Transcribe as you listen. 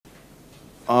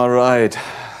All right.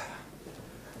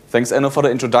 Thanks, Enno, for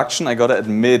the introduction. I gotta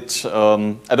admit,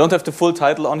 I don't have the full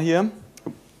title on here.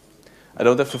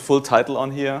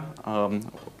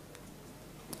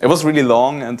 It was really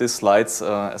long, and these slides,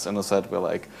 as Enno said, were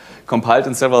like compiled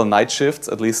in several night shifts,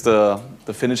 at least the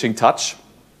finishing touch.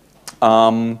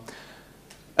 And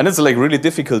it's like really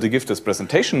difficult to give this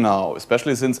presentation now,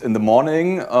 especially since in the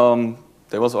morning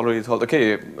there was already told,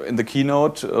 okay, in the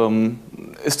keynote,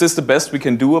 is this the best we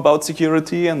can do about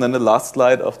security? And then the last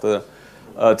slide of the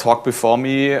talk before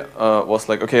me was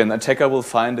like, okay, an attacker will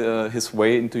find his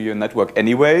way into your network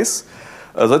anyways.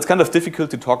 So it's kind of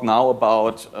difficult to talk now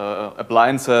about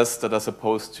appliances that are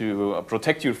supposed to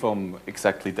protect you from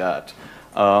exactly that.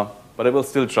 But I will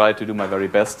still try to do my very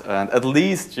best, and at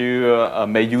least you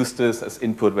may use this as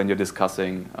input when you're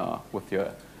discussing with your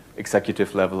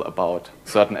executive level about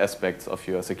certain aspects of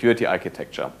your security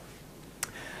architecture.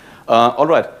 All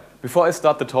right, before I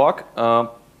start the talk,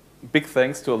 big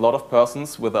thanks to a lot of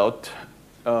persons. Without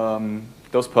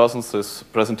those persons, this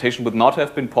presentation would not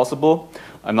have been possible.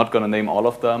 I'm not going to name all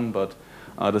of them, but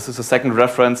this is a second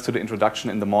reference to the introduction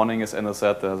in the morning. As Enno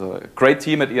said, there's a great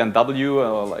team at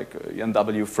ENW, like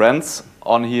ENW friends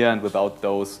on here, and without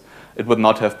those, it would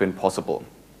not have been possible.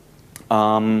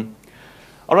 All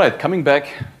right, coming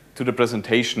back to the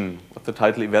presentation with the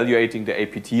title Evaluating the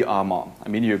APT Armor. I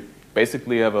mean, you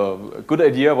basically have a good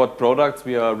idea what products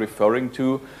we are referring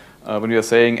to when we are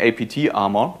saying APT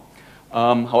armor.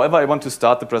 However, I want to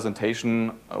start the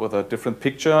presentation with a different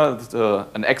picture,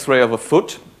 an X-ray of a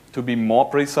foot, to be more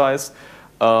precise,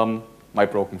 my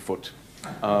broken foot.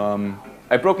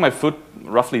 I broke my foot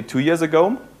roughly 2 years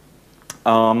ago,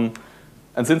 and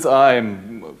since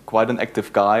I'm quite an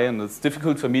active guy and it's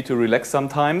difficult for me to relax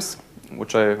sometimes,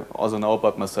 which I also know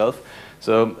about myself,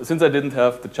 so since I didn't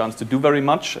have the chance to do very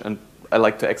much and I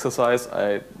like to exercise,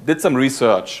 I did some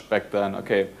research back then.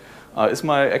 Okay, is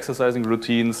my exercising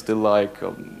routine still like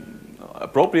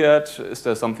appropriate? Is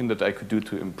there something that I could do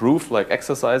to improve, like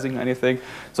exercising, anything?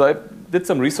 So I did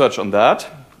some research on that.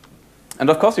 And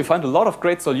of course, you find a lot of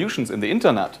great solutions in the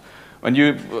internet. When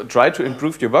you try to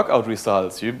improve your workout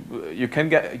results, you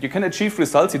can achieve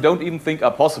results you don't even think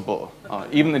are possible,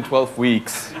 even in 12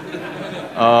 weeks.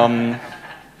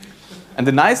 And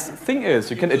the nice thing is,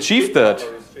 you can achieve that.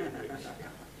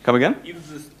 Come again? Even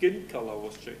the skin color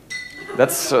was changed.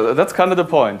 That's kind of the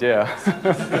point, yeah.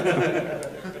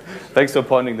 Thanks for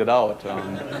pointing that out.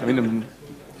 I mean,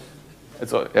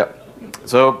 it's yeah.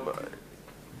 So,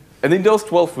 and in those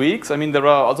 12 weeks, I mean, there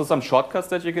are also some shortcuts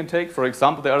that you can take. For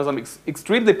example, there are some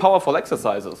extremely powerful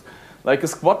exercises, like a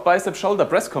squat, bicep, shoulder,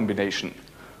 press combination,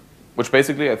 which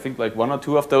basically, I think, like 1 or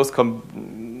 2 of those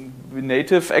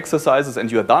combinative exercises,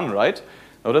 and you're done, right?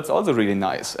 Now, that's also really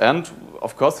nice. And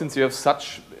of course, since you have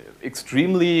such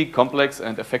extremely complex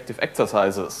and effective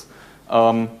exercises,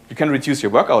 you can reduce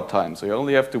your workout time. So you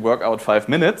only have to work out 5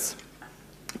 minutes,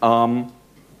 and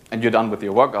you're done with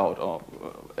your workout, or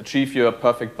achieve your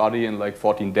perfect body in like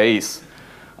 14 days,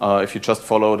 if you just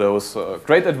follow those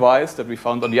great advice that we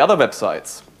found on the other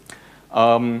websites.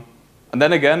 And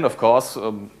then again, of course,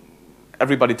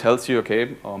 everybody tells you,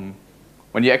 okay,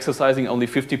 when you're exercising, only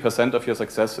 50% of your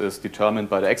success is determined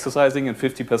by the exercising and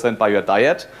 50% by your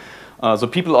diet. So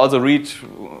people also read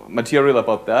material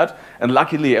about that. And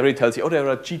luckily, everybody tells you, oh, there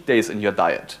are cheat days in your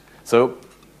diet. So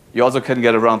you also can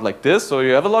get around like this. So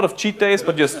you have a lot of cheat days,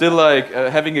 but you're still like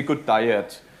having a good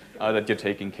diet that you're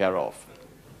taking care of.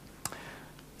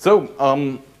 So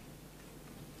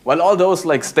while all those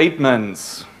like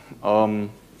statements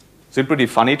seem pretty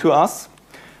funny to us,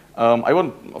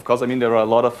 of course, I mean, there are a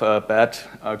lot of bad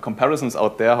comparisons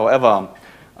out there. However,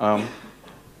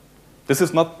 this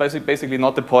is not basically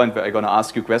not the point where I'm going to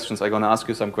ask you questions. I'm going to ask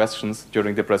you some questions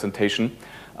during the presentation.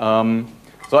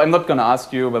 So I'm not going to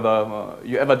ask you whether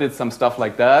you ever did some stuff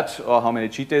like that or how many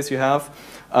cheat days you have.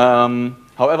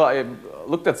 However, I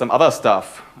looked at some other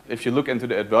stuff. If you look into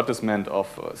the advertisement of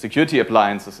security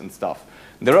appliances and stuff,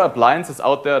 there are appliances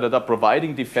out there that are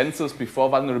providing defenses before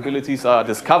vulnerabilities are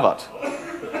discovered.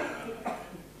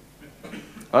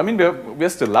 I mean, we're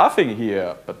still laughing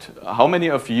here, but how many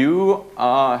of you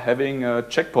are having a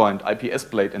checkpoint IPS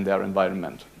plate in their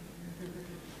environment?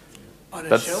 On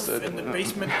a shelf in the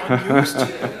basement, unused.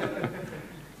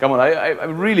 Come on, I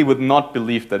really would not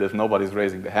believe that if nobody's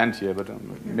raising the hand here, but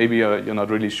maybe you're not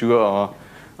really sure. Or,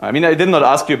 I mean, I did not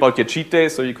ask you about your cheat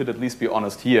days, so you could at least be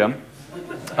honest here.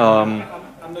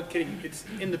 I'm not kidding. It's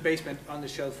in the basement, on the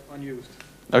shelf, unused.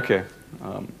 Okay.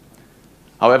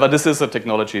 However, this is a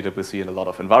technology that we see in a lot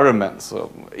of environments.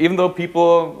 So even though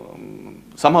people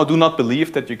somehow do not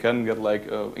believe that you can get like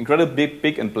incredibly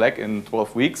big and black in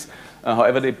 12 weeks,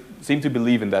 however, they seem to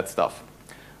believe in that stuff.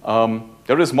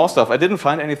 There is more stuff. I didn't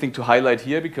find anything to highlight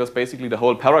here because basically the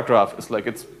whole paragraph is like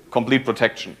it's complete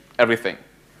protection, everything.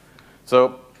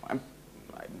 So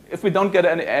if we don't get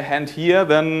a hand here,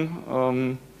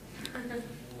 then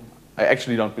I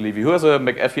actually don't believe you. Who has a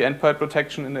McAfee endpoint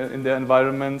protection in their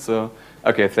environment? So,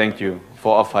 okay, thank you.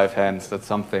 4 or 5 hands, that's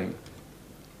something.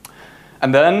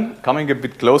 And then, coming a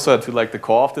bit closer to like the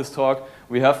core of this talk,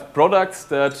 we have products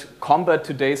that combat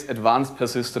today's advanced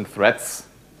persistent threats.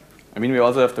 I mean, we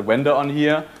also have the vendor on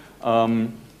here.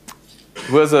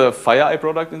 Who has a FireEye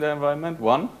product in their environment?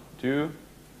 1, 2.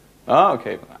 Ah,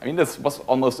 okay. I mean, this was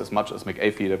almost as much as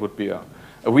McAfee. That would be a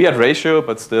weird ratio,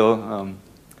 but still,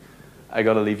 I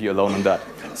gotta leave you alone on that.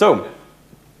 So,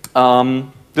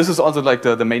 this is also like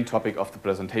the main topic of the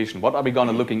presentation. What are we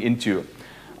gonna looking into?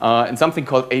 In something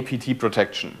called APT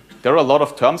protection. There are a lot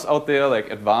of terms out there,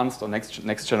 like advanced or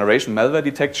next generation malware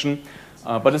detection,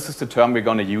 but this is the term we're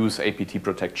gonna use, APT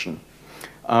protection.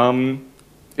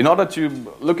 In order to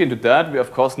look into that, we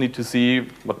of course need to see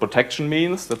what protection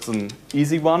means. That's an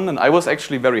easy one, and I was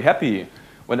actually very happy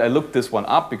when I looked this one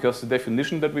up because the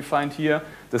definition that we find here,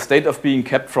 the state of being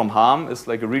kept from harm, is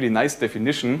like a really nice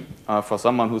definition for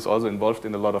someone who's also involved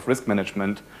in a lot of risk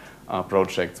management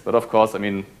projects. But of course, I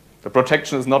mean, the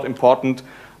protection is not important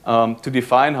to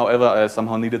define. However, I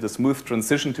somehow needed a smooth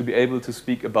transition to be able to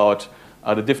speak about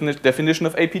the definition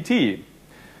of APT.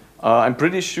 I'm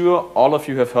pretty sure all of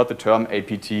you have heard the term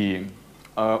APT.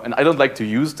 And I don't like to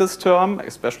use this term,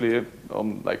 especially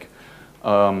in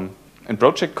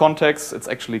project context. It's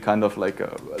actually kind of like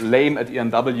lame at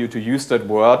ENW to use that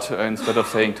word instead of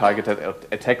saying targeted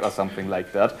attack or something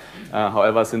like that.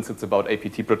 However, since it's about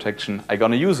APT protection, I'm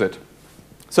gonna use it.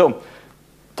 So,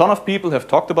 a ton of people have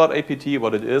talked about APT,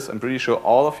 what it is. I'm pretty sure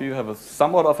all of you have a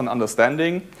somewhat of an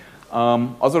understanding.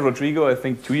 Also, Rodrigo, I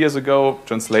think 2 years ago,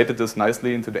 translated this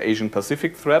nicely into the Asian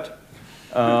Pacific threat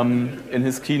in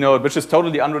his keynote, which is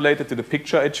totally unrelated to the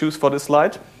picture I choose for this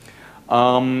slide.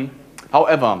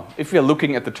 However, if we are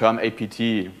looking at the term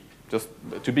APT, just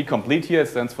to be complete here, it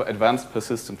stands for Advanced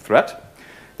Persistent Threat.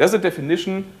 There's a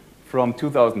definition from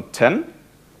 2010,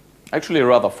 actually a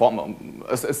rather formal,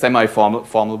 a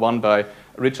semi-formal one by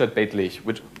Richard Baitlich,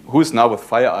 who is now with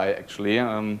FireEye, actually,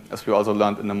 as we also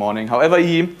learned in the morning. However,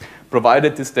 he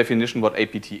provided this definition what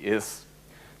APT is.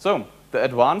 So, the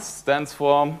advanced stands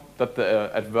for that the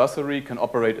adversary can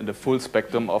operate in the full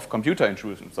spectrum of computer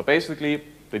intrusion. So basically,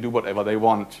 they do whatever they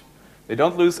want. They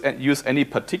don't use any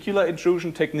particular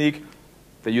intrusion technique.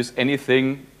 They use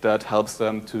anything that helps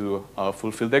them to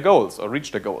fulfill their goals or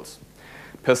reach their goals.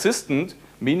 Persistent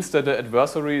means that the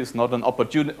adversary is not an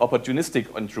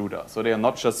opportunistic intruder. So they are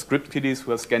not just script kiddies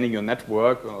who are scanning your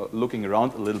network or looking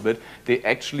around a little bit. They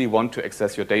actually want to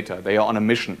access your data. They are on a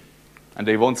mission. And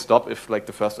they won't stop if like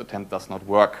the first attempt does not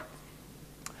work.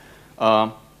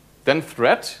 Then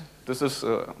threat. This is,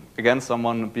 again,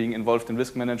 someone being involved in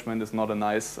risk management is not a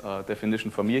nice definition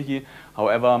for me here.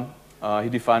 However, he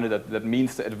defined it that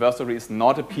means the adversary is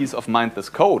not a piece of mindless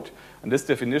code. And this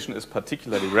definition is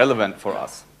particularly relevant for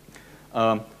us.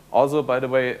 Also, by the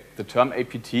way, the term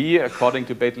APT, according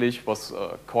to Baitlich, was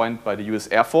coined by the US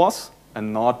Air Force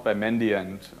and not by Mandy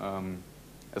and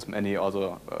as many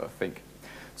also think.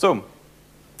 So,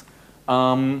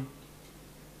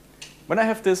 when I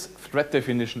have this threat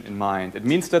definition in mind, it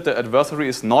means that the adversary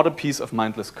is not a piece of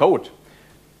mindless code.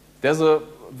 There's a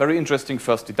very interesting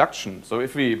first deduction. So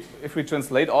if we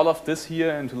translate all of this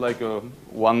here into like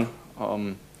one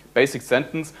basic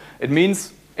sentence, it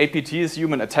means APT is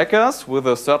human attackers with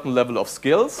a certain level of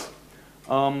skills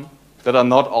that are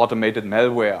not automated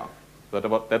malware.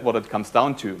 That's what it comes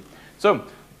down to. So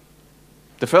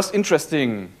the first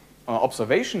interesting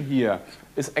observation here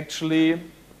is actually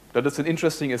that it's an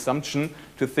interesting assumption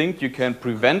to think you can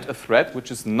prevent a threat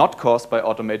which is not caused by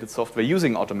automated software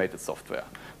using automated software.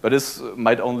 But this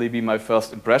might only be my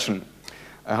first impression.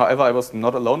 However, I was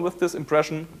not alone with this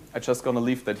impression. I'm just going to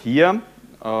leave that here.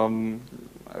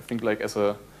 I think like as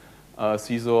a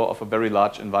CISO of a very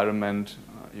large environment,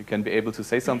 you can be able to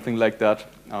say something like that.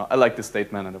 I like this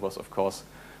statement, and it was, of course,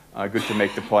 good to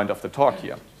make the point of the talk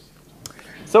here.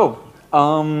 So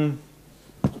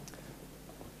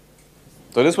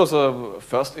this was a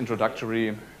first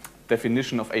introductory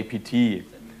definition of APT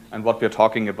and what we're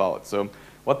talking about. So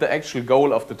what the actual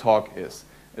goal of the talk is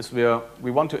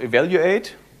we want to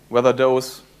evaluate whether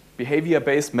those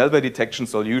behavior-based malware detection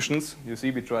solutions, you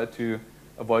see we try to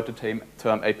avoid the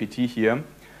term APT here,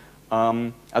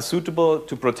 are suitable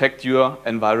to protect your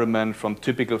environment from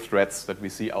typical threats that we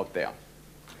see out there.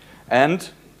 And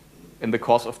in the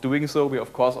course of doing so, we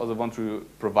of course also want to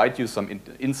provide you some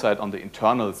insight on the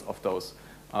internals of those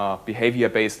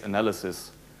behavior-based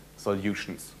analysis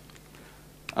solutions.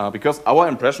 Because our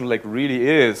impression like really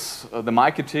is the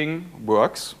marketing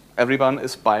works. Everyone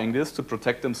is buying this to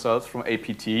protect themselves from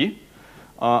APT.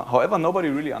 However, nobody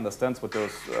really understands what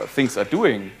those things are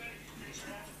doing.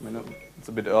 I mean, it's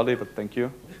a bit early, but thank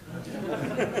you.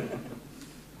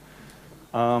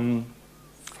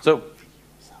 So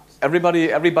everybody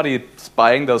is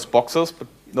buying those boxes, but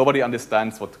nobody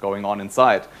understands what's going on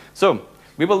inside. So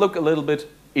we will look a little bit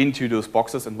into those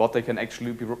boxes and what they can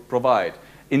actually provide.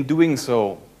 In doing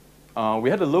so, we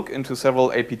had a look into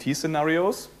several APT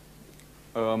scenarios,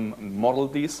 and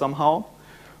modeled these somehow.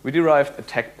 We derived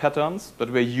attack patterns that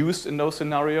were used in those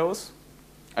scenarios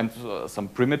and some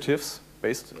primitives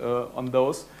based on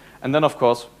those. And then, of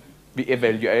course, we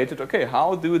evaluated, okay,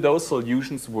 how do those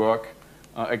solutions work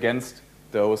against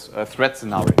those threat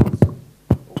scenarios?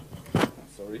 Oh,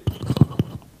 sorry.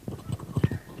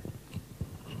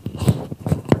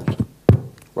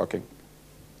 Working.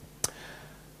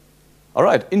 All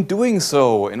right, in doing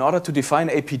so, in order to define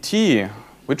APT,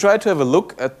 we tried to have a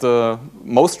look at the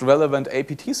most relevant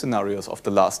APT scenarios of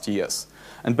the last years.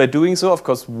 And by doing so, of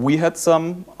course, we had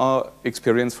some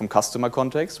experience from customer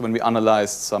context when we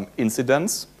analyzed some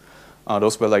incidents.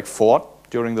 Those were like 4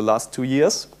 during the last 2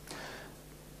 years.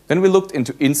 Then we looked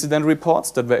into incident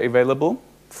reports that were available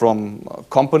from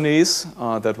companies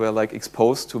that were like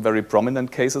exposed to very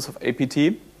prominent cases of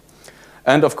APT.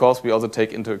 And of course, we also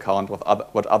take into account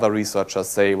what other researchers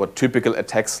say, what typical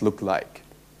attacks look like.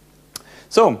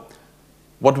 So,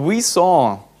 what we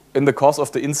saw in the course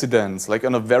of the incidents, like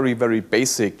on a very, very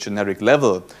basic generic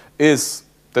level, is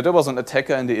that there was an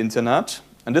attacker in the internet,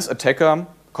 and this attacker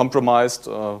compromised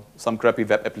some crappy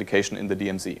web application in the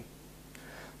DMZ.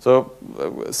 So,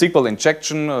 SQL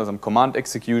injection, some command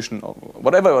execution, or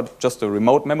whatever, or just a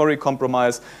remote memory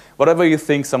compromise, whatever you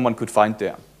think someone could find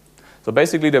there. So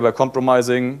basically, they were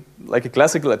compromising, like a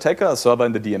classical attacker, a server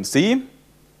in the DMZ.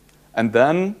 And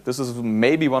then, this is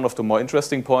maybe one of the more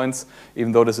interesting points,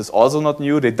 even though this is also not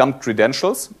new, they dumped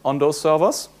credentials on those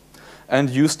servers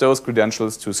and used those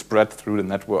credentials to spread through the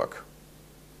network.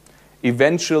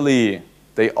 Eventually,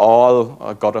 they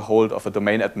all got a hold of a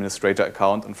domain administrator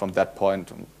account, and from that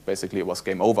point, basically, it was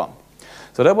game over.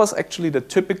 So that was actually the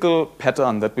typical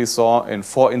pattern that we saw in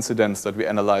 4 incidents that we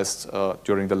analyzed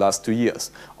during the last 2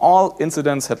 years. All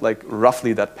incidents had like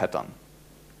roughly that pattern.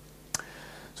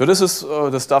 So this is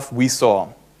the stuff we saw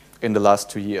in the last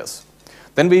 2 years.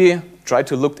 Then we tried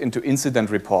to look into incident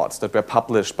reports that were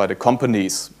published by the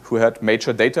companies who had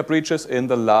major data breaches in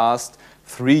the last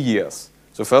 3 years.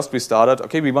 So first we started,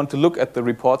 okay, we want to look at the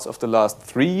reports of the last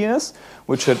 3 years,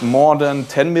 which had more than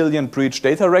 10 million breach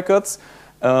data records.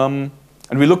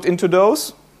 And we looked into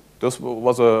those. This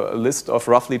was a list of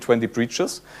roughly 20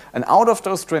 breaches. And out of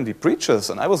those 20 breaches,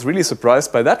 and I was really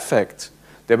surprised by that fact,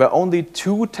 there were only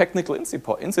 2 technical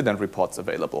incident reports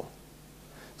available.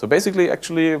 So basically,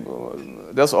 actually,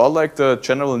 there's all like the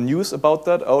general news about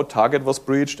that. Oh, Target was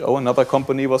breached. Oh, another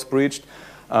company was breached.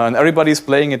 And everybody's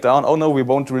playing it down. Oh, no, we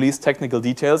won't release technical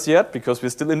details yet because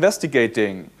we're still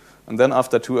investigating. And then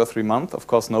after 2 or 3 months, of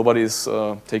course, nobody's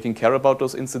taking care about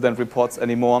those incident reports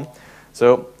anymore.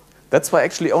 So that's why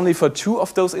actually only for 2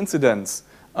 of those incidents,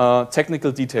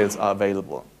 technical details are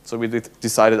available. So we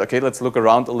decided, okay, let's look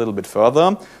around a little bit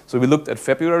further. So we looked at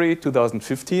February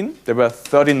 2015. There were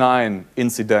 39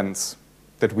 incidents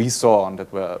that we saw and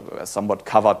that were somewhat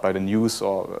covered by the news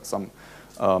or some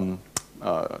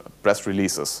press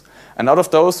releases. And out of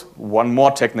those, 1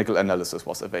 more technical analysis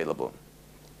was available.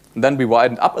 And then we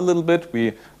widened up a little bit.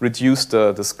 We reduced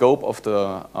the scope of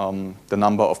the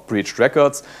number of breached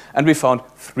records, and we found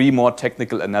 3 more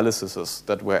technical analyses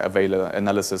that were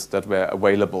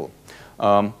available.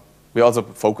 We also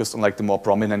focused on like the more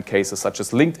prominent cases, such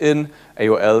as LinkedIn,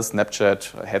 AOL,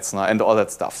 Snapchat, Hetzner, and all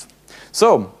that stuff.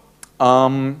 So,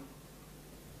 out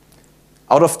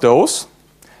of those,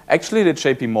 actually the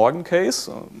JP Morgan case,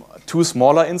 2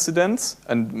 smaller incidents,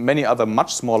 and many other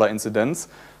much smaller incidents,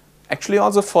 actually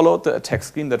also followed the attack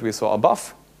scheme that we saw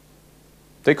above.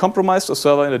 They compromised a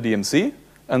server in the DMZ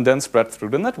and then spread through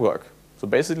the network. So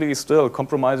basically still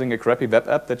compromising a crappy web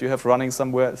app that you have running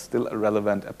somewhere is still a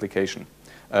relevant application,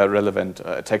 a relevant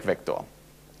attack vector.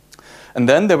 And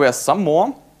then there were some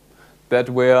more that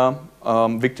were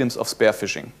victims of spear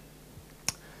phishing.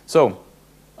 So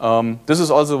this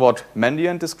is also what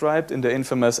Mandiant described in the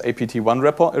infamous APT1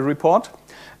 report.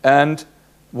 And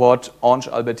what Orange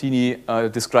Albertini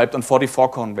described on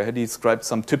 44con, where he described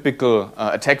some typical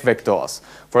attack vectors.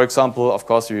 For example, of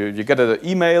course, you get an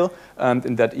email, and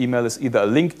in that email is either a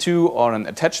link to or an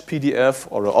attached PDF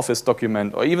or an Office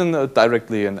document or even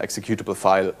directly an executable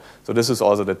file. So this is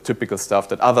also the typical stuff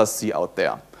that others see out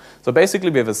there. So basically,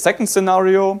 we have a second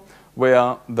scenario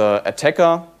where the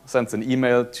attacker sends an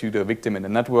email to the victim in the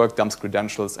network, dumps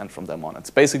credentials, and from then on. It's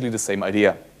basically the same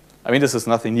idea. I mean, this is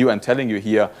nothing new I'm telling you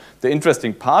here. The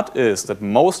interesting part is that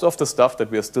most of the stuff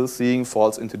that we are still seeing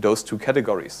falls into those two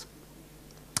categories.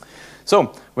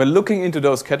 So when looking into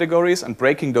those categories and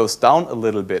breaking those down a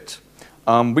little bit,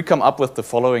 we come up with the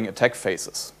following attack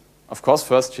phases. Of course,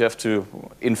 first you have to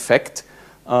infect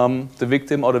the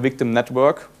victim or the victim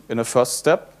network in a first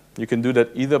step. You can do that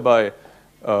either by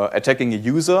attacking a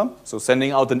user, so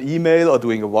sending out an email or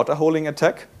doing a water holing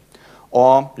attack,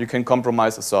 or you can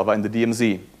compromise a server in the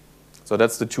DMZ. So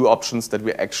that's the two options that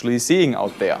we're actually seeing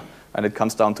out there, and it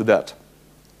comes down to that.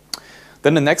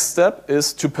 Then the next step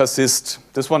is to persist.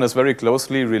 This one is very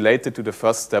closely related to the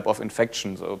first step of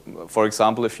infection. So, for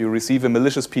example, if you receive a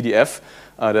malicious PDF,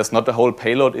 there's not a whole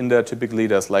payload in there. Typically,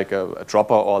 there's like a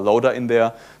dropper or a loader in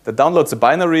there that downloads a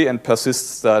binary and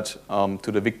persists that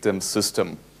to the victim's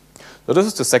system. So this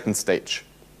is the second stage.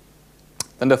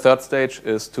 Then the third stage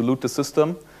is to loot the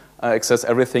system, access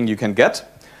everything you can get,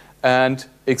 and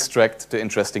extract the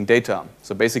interesting data.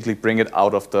 So basically bring it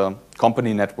out of the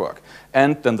company network.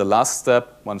 And then the last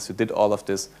step, once you did all of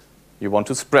this, you want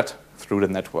to spread through the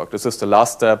network. This is the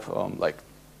last step, like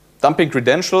dumping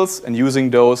credentials and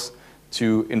using those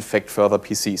to infect further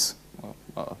PCs,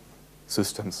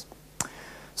 systems.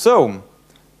 So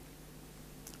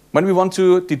when we want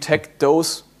to detect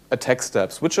those attack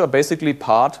steps, which are basically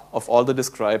part of all the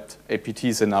described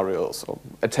APT scenarios or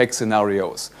attack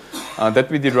scenarios that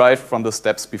we derived from the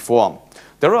steps before.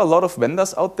 There are a lot of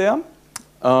vendors out there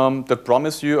that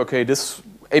promise you, okay, this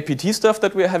APT stuff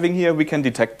that we're having here, we can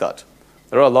detect that.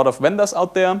 There are a lot of vendors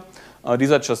out there.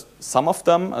 These are just some of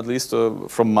them, at least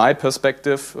from my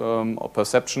perspective or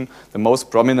perception, the most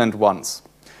prominent ones.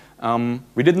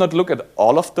 We did not look at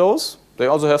all of those. They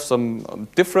also have some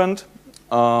different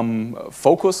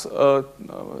focus,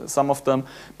 some of them,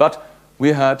 but we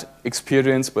had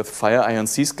experience with FireIron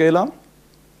Zscaler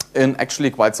in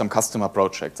actually quite some customer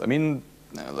projects. I mean,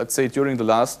 let's say during the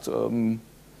last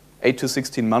 8 to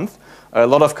 16 months, a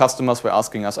lot of customers were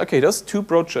asking us, okay, those two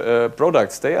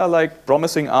products, they are like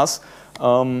promising us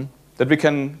that we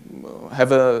can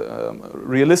have a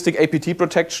realistic APT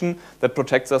protection that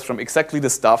protects us from exactly the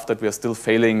stuff that we are still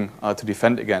failing to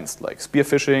defend against, like spear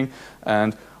phishing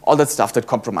and all that stuff that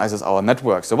compromises our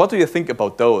network. So what do you think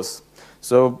about those?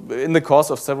 So in the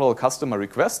course of several customer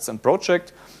requests and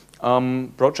projects,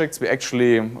 we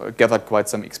actually gathered quite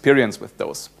some experience with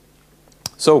those.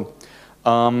 So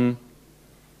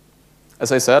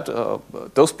as I said,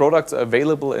 those products are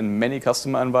available in many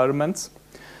customer environments.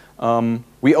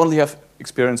 We only have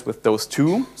experience with those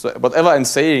two. So whatever I'm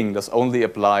saying does only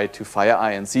apply to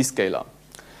FireEye and Zscaler.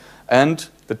 And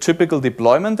the typical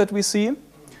deployment that we see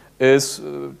is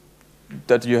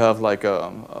that you have like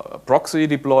a proxy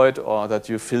deployed or that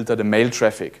you filter the mail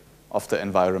traffic of the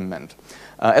environment.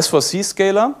 As for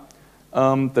Zscaler,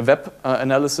 the web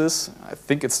analysis, I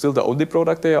think it's still the only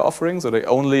product they are offering. So they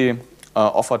only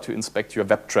offer to inspect your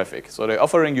web traffic. So they're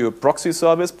offering you a proxy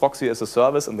service, proxy as a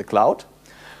service in the cloud,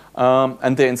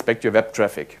 and they inspect your web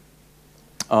traffic.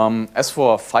 As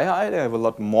for FireEye, they have a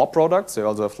lot more products. They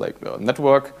also have like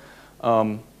network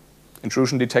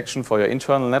intrusion detection for your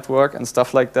internal network and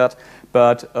stuff like that.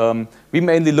 But we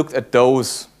mainly looked at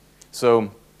those.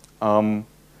 So when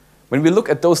we look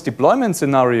at those deployment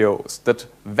scenarios that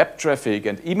web traffic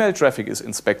and email traffic is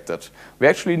inspected, we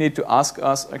actually need to ask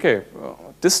us, okay,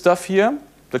 this stuff here,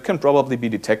 that can probably be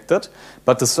detected,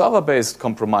 but the server-based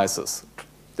compromises,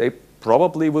 they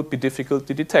probably would be difficult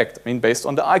to detect, I mean, based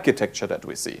on the architecture that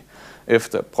we see.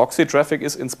 If the proxy traffic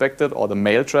is inspected or the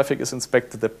mail traffic is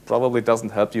inspected, that probably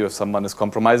doesn't help you if someone is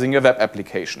compromising your web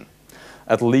application,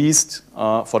 at least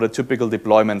for the typical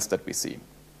deployments that we see.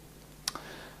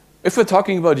 If we're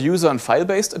talking about user and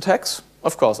file-based attacks,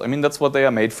 of course, I mean, that's what they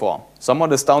are made for.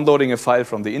 Someone is downloading a file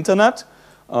from the internet,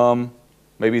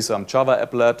 maybe some Java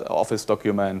applet, Office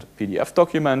document, PDF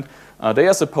document. They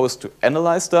are supposed to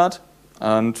analyze that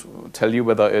and tell you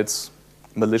whether it's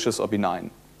malicious or benign.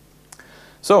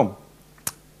 So,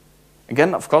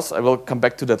 again, of course, I will come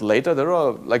back to that later. There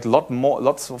are like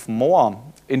lots of more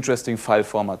interesting file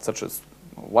formats, such as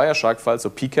Wireshark files, or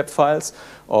PCAP files,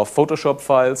 or Photoshop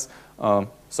files,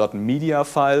 certain media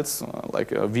files, like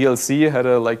VLC had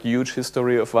a huge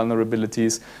history of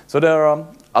vulnerabilities. So there are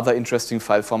other interesting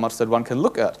file formats that one can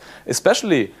look at,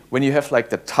 especially when you have like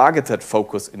the targeted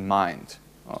focus in mind.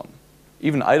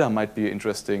 Even IDA might be an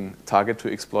interesting target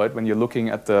to exploit when you're looking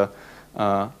at the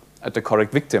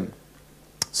correct victim.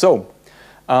 So,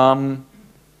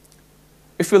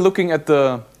 if we're looking at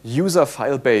the user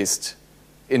file-based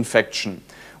infection,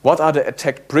 what are the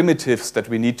attack primitives that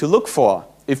we need to look for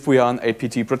if we are an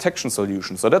APT protection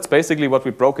solution. So that's basically what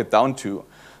we broke it down to.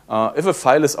 If a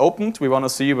file is opened, we want to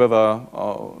see whether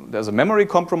there's a memory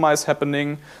compromise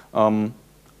happening,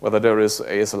 whether there is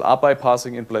ASLR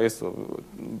bypassing in place, so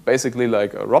basically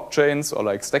like ROP chains or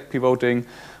like stack pivoting,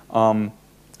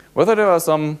 whether there are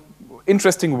some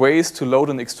interesting ways to load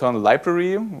an external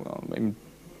library.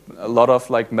 A lot of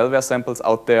like malware samples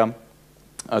out there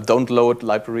don't load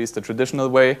libraries the traditional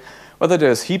way, whether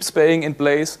there's heap spaying in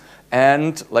place,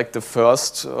 and like the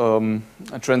first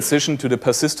transition to the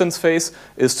persistence phase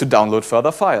is to download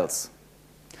further files.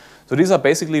 So these are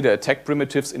basically the attack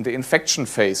primitives in the infection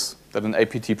phase that an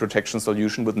APT protection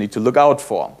solution would need to look out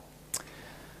for.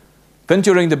 Then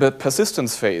during the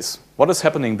persistence phase, what is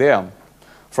happening there?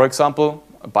 For example,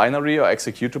 a binary or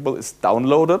executable is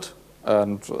downloaded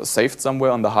and saved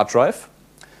somewhere on the hard drive.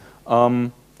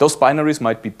 Those binaries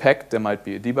might be packed, there might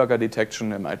be a debugger detection,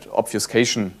 there might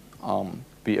obfuscation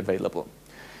be available.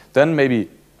 Then maybe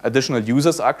additional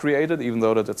users are created, even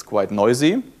though that's quite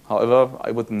noisy. However,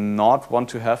 I would not want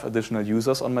to have additional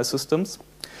users on my systems.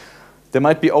 There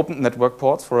might be open network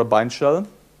ports for a bind shell.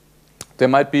 There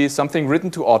might be something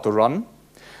written to auto-run.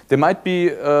 There might be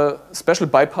special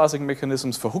bypassing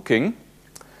mechanisms for hooking.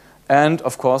 And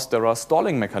of course, there are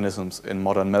stalling mechanisms in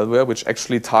modern malware which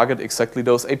actually target exactly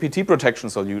those APT protection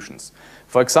solutions.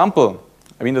 For example,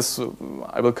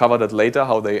 I will cover that later,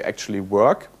 how they actually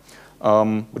work,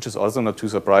 which is also not too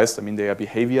surprised. They are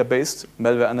behavior-based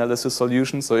malware analysis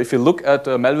solutions. So if you look at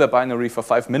a malware binary for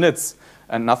 5 minutes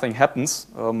and nothing happens,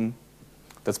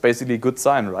 that's basically a good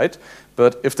sign, right?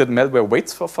 But if that malware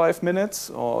waits for 5 minutes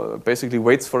or basically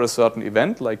waits for a certain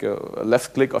event, like a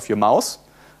left click of your mouse,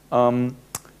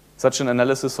 such an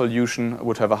analysis solution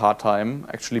would have a hard time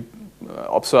actually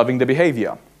observing the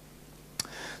behavior.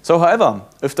 So however,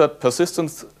 if that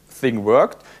persistence thing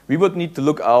worked, we would need to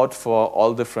look out for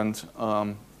all different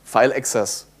file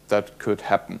access that could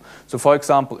happen. So for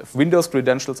example, if Windows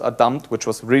credentials are dumped, which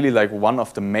was really like one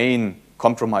of the main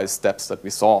compromise steps that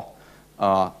we saw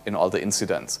in all the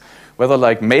incidents. Whether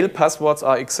like mail passwords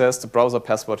are accessed, the browser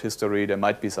password history, there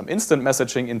might be some instant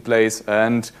messaging in place,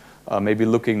 and maybe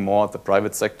looking more at the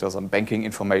private sector, some banking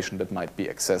information that might be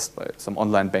accessed by some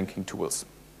online banking tools.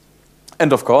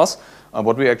 And of course,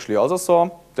 what we actually also saw,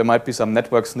 there might be some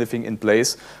network sniffing in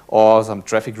place or some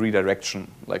traffic redirection,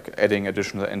 like adding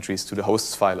additional entries to the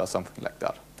hosts file or something like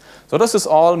that. So this is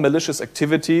all malicious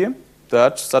activity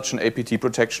that such an APT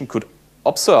protection could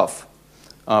observe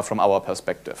from our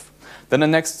perspective. Then the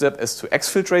next step is to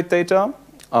exfiltrate data.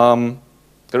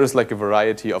 There is like a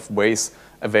variety of ways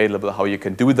available how you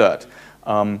can do that.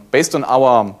 Based on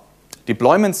our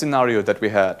deployment scenario that we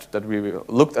had, that we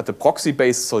looked at the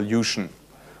proxy-based solution,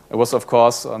 it was of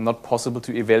course not possible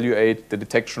to evaluate the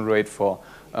detection rate for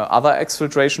other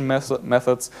exfiltration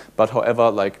methods, but however,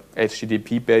 like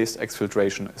HTTP-based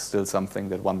exfiltration is still something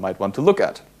that one might want to look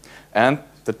at. And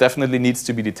that definitely needs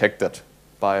to be detected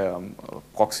by a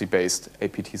proxy-based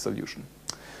APT solution.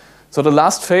 So the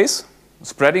last phase,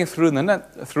 spreading through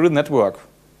the network.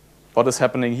 What is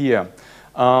happening here?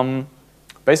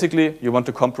 Basically, you want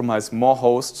to compromise more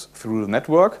hosts through the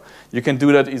network. You can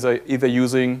do that either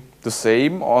using the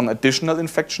same or an additional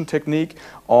infection technique,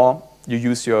 or you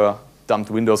use your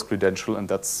dumped Windows credential, and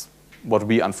that's what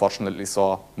we unfortunately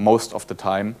saw most of the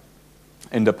time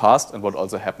in the past, and what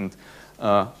also happened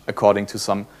according to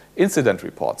some incident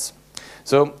reports.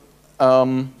 So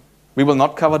we will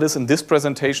not cover this in this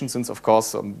presentation, since of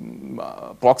course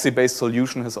proxy-based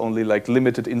solution has only like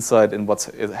limited insight in what's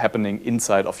happening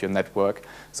inside of your network.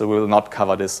 So we will not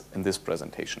cover this in this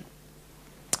presentation.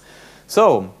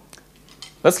 So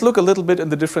let's look a little bit in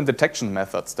the different detection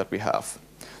methods that we have.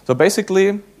 So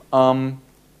basically,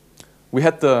 we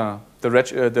had the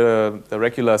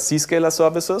regular C-scaler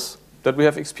services that we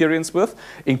have experience with,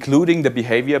 including the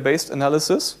behavior-based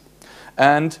analysis.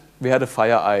 And we had a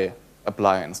FireEye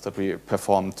appliance that we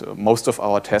performed most of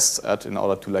our tests at in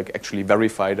order to like actually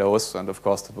verify those. And of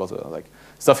course, that was a like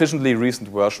sufficiently recent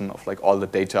version of like all the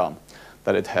data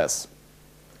that it has.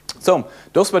 So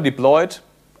those were deployed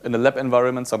in a lab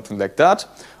environment, something like that.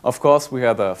 Of course, we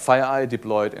had a FireEye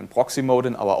deployed in proxy mode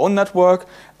in our own network.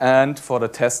 And for the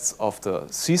tests of the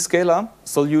C-scaler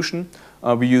solution,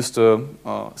 we used a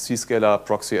C-scaler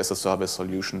proxy as a service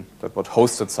solution that was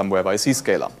hosted somewhere by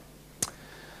C-scaler.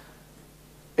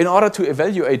 In order to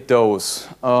evaluate those,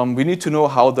 we need to know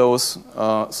how those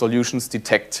solutions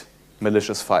detect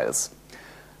malicious files.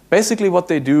 Basically what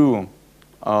they do,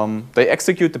 they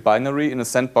execute the binary in a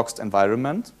sandboxed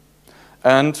environment,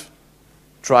 and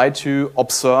try to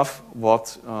observe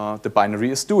what the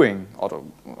binary is doing, or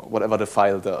whatever the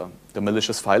file, the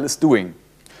malicious file is doing.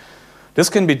 This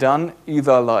can be done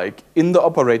either like in the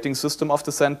operating system of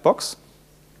the sandbox.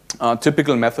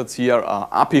 Typical methods here are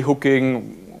API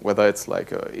hooking, whether it's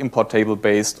like import table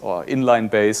based or inline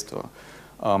based or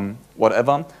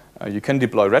whatever. You can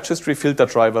deploy registry filter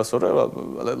drivers. So there are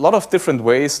a lot of different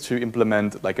ways to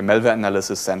implement like a malware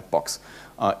analysis sandbox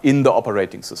in the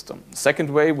operating system. Second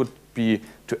way would be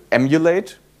to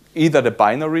emulate either the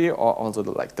binary or also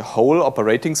the whole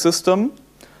operating system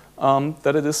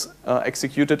that it is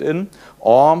executed in.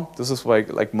 Or this is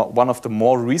like one of the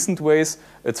more recent ways,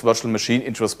 it's virtual machine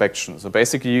introspection. So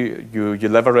basically you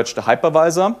leverage the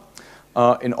hypervisor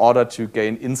in order to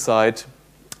gain insight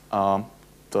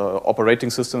the operating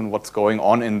system and what's going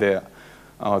on in there.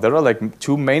 There are like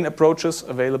two main approaches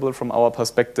available from our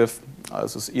perspective.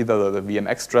 This is either the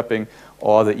VMX trapping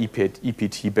or the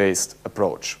EPT-based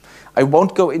approach. I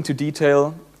won't go into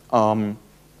detail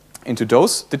into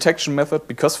those detection methods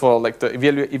because for like the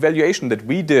evaluation that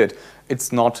we did,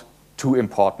 it's not too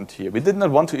important here. We did not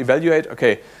want to evaluate,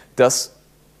 okay, does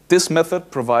this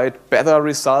method provide better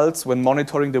results when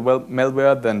monitoring the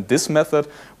malware than this method?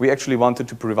 We actually wanted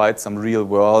to provide some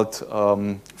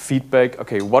real-world feedback.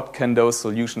 Okay, what can those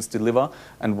solutions deliver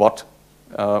and what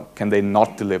can they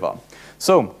not deliver?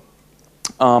 So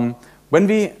when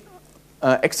we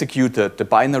executed the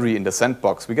binary in the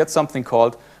sandbox, we get something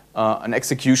called an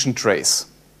execution trace,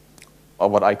 or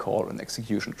what I call an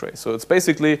execution trace. So it's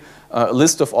basically a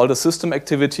list of all the system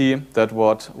activity that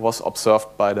was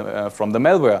observed by from the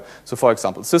malware. So for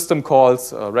example, system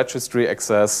calls, registry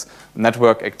access,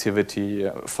 network activity,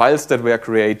 files that were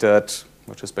created,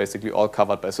 which is basically all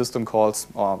covered by system calls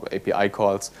or API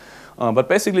calls. But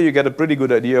basically you get a pretty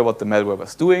good idea what the malware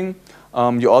was doing.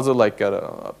 You also like get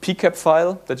a PCAP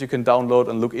file that you can download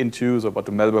and look into, so what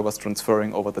the malware was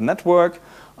transferring over the network,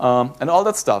 and all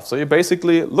that stuff. So you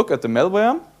basically look at the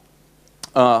malware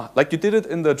like you did it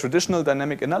in the traditional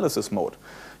dynamic analysis mode.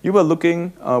 You were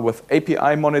looking with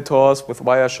API monitors, with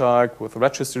Wireshark, with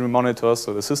registry monitors,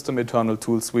 so the system internal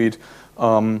tool suite,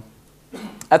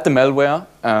 at the malware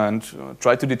and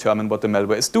try to determine what the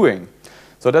malware is doing.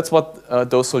 So that's what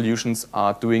those solutions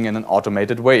are doing in an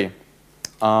automated way.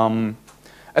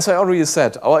 As I already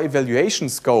said, our evaluation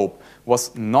scope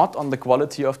was not on the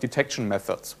quality of detection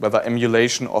methods, whether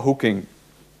emulation or hooking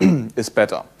is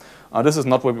better. This is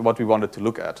not what we wanted to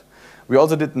look at. We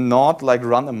also did not like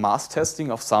run a mass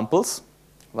testing of samples.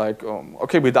 Like,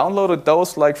 okay, we downloaded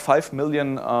those like 5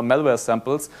 million malware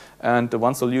samples, and the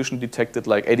one solution detected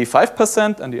like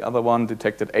 85%, and the other one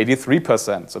detected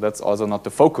 83%. So that's also not the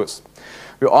focus.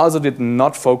 We also did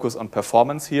not focus on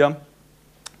performance here.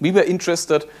 We were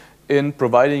interested in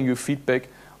providing you feedback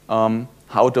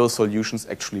how those solutions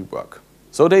actually work.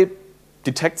 So they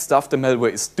detect stuff the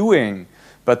malware is doing,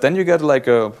 but then you get like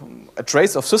a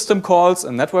trace of system calls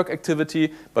and network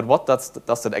activity, but what does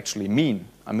that actually mean?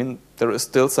 I mean, there is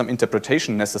still some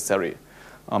interpretation necessary.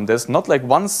 There's not like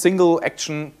one single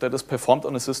action that is performed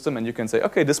on a system and you can say,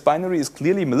 okay, this binary is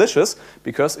clearly malicious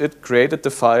because it created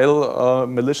the file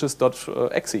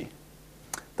malicious.exe.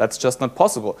 That's just not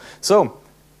possible. So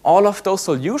all of those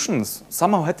solutions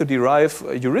somehow had to derive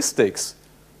heuristics.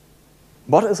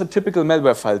 What is a typical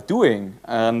malware file doing,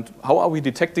 and how are we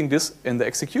detecting this in the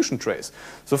execution trace?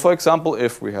 So for example,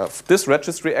 if we have this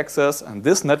registry access and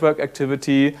this network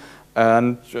activity,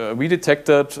 and we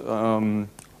detected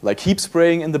like heap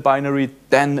spraying in the binary,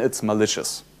 then it's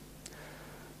malicious.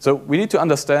 So we need to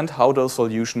understand how those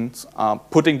solutions are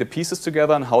putting the pieces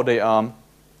together and how they are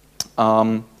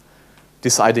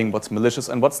deciding what's malicious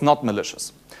and what's not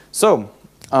malicious. So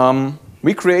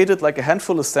we created like a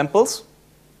handful of samples,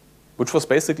 which was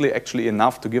basically actually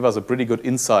enough to give us a pretty good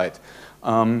insight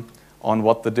on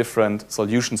what the different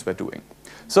solutions were doing.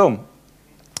 So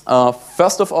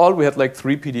first of all, we had like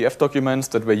 3 PDF documents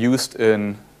that were used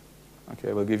in,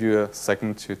 okay, I will give you a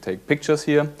second to take pictures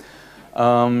here.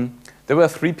 There were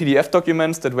 3 PDF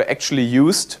documents that were actually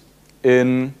used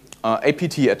in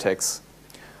APT attacks.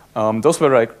 Those were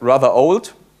like rather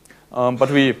old,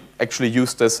 but we actually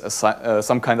used this as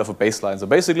some kind of a baseline. So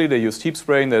basically they used heap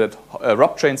spraying, they had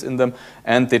ROP chains in them,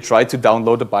 and they tried to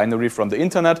download a binary from the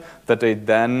internet that they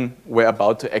then were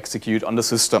about to execute on the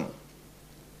system.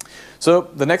 So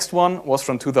the next one was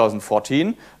from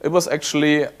 2014. It was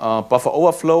actually buffer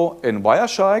overflow in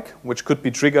Wireshark, which could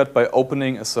be triggered by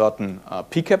opening a certain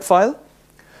PCAP file,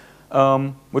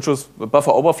 which was a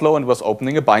buffer overflow and was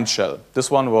opening a bind shell.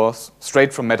 This one was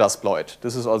straight from Metasploit.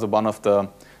 This is also one of the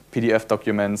PDF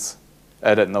documents.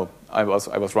 No, I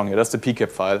was wrong here. That's the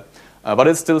PCAP file but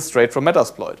it's still straight from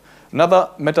Metasploit. Another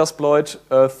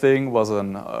Metasploit thing was a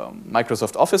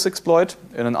Microsoft Office exploit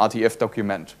in an RTF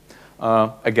document.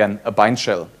 Again, a bind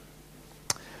shell.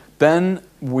 Then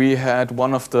we had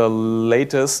one of the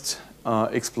latest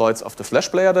exploits of the Flash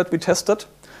player that we tested.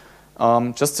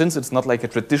 Just since it's not like a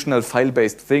traditional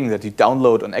file-based thing that you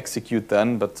download and execute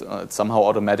then, but it's somehow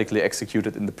automatically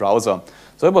executed in the browser.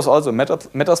 So it was also a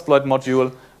Metasploit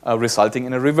module resulting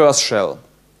in a reverse shell.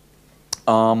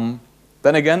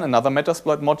 Then again, another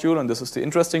Metasploit module, and this is the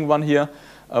interesting one here,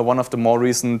 one of the more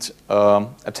recent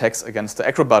attacks against the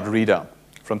Acrobat reader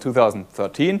from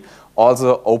 2013,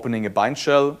 also opening a bind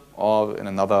shell, or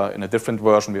in a different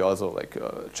version, we also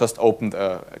just opened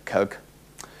a calc.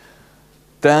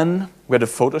 Then we had a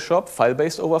Photoshop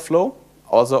file-based overflow,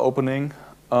 also opening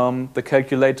the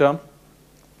calculator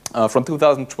from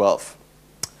 2012.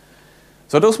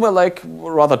 So those were like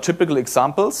rather typical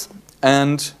examples,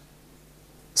 and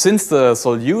since the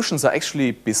solutions are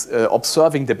actually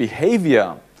observing the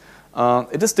behavior,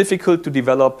 it is difficult to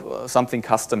develop something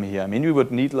custom here. I mean, we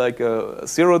would need like a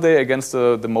 0-day against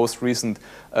the most recent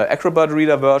Acrobat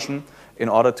reader version in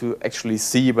order to actually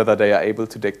see whether they are able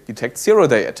to detect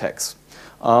 0-day attacks.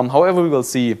 However, we will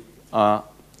see how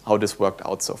this worked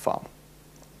out so far.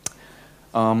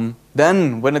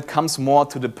 Then, when it comes more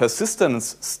to the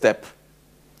persistence step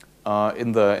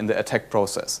in the attack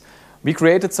process, we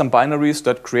created some binaries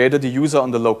that created a user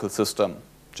on the local system,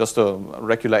 just a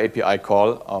regular API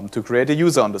call to create a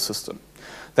user on the system.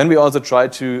 Then we also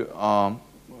tried to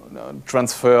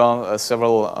transfer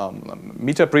several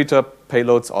meter-breeder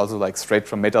payloads, also like straight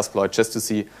from Metasploit, just to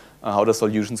see how the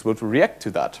solutions would react to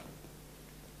that.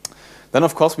 Then,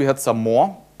 of course, we had some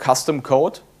more custom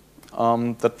code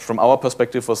that, from our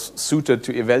perspective, was suited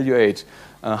to evaluate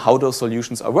how those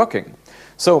solutions are working.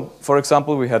 So, for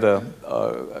example, we had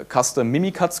a custom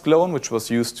Mimikatz clone, which was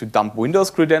used to dump Windows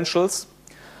credentials.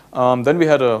 Then we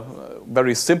had a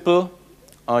very simple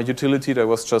utility that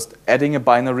was just adding a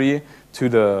binary to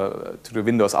the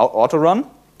Windows auto-run.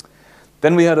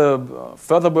 Then we had a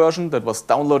further version that was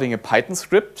downloading a Python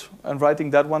script and writing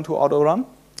that one to auto-run.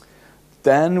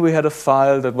 Then we had a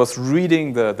file that was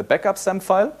reading the backup SAM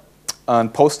file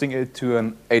and posting it to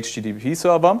an HTTP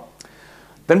server.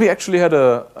 Then we actually had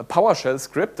a PowerShell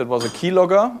script that was a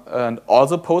keylogger and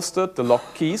also posted the log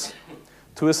keys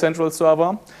to a central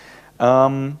server.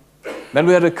 Then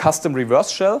we had a custom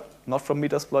reverse shell, not from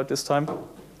Metasploit this time,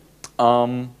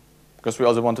 because we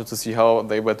also wanted to see how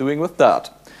they were doing with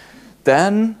that.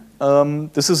 Then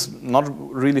this is not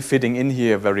really fitting in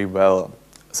here very well,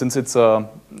 since it's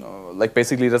like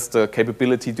basically that's the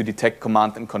capability to detect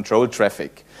command and control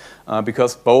traffic.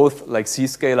 Because both like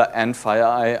Zscaler and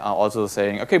FireEye are also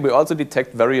saying, okay, we also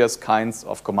detect various kinds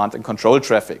of command and control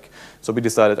traffic. So we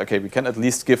decided, okay, we can at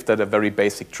least give that a very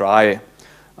basic try.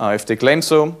 If they claim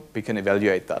so, we can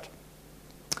evaluate that.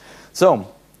 So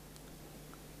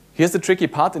here's the tricky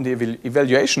part in the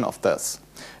evaluation of this.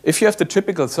 If you have the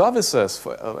typical services,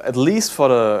 at least for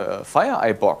the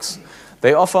FireEye box,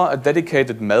 they offer a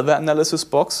dedicated malware analysis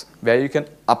box where you can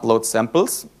upload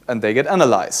samples and they get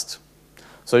analyzed.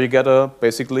 So you get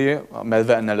basically a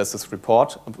malware analysis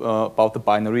report about the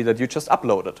binary that you just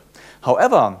uploaded.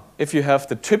 However, if you have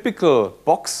the typical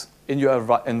box in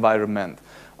your environment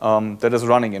that is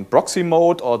running in proxy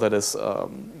mode or that is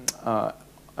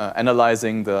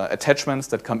analyzing the attachments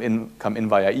that come in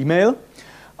via email,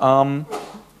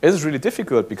 it is really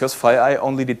difficult because FireEye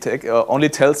only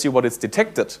tells you what it's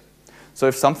detected. So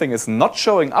if something is not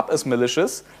showing up as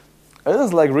malicious, it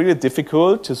is like really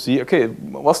difficult to see, okay,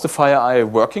 was the FireEye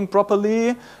working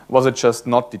properly? Was it just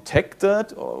not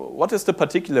detected? Or what is the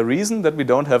particular reason that we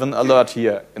don't have an alert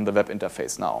here in the web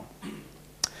interface now?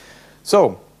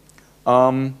 So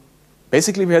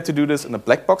basically we had to do this in a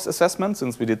black box assessment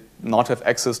since we did not have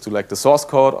access to like the source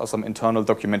code or some internal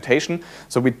documentation.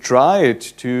 So we tried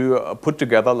to put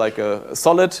together like a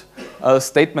solid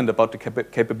statement about the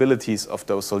capabilities of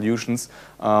those solutions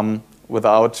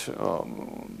without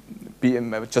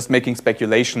just making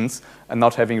speculations and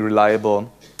not having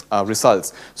reliable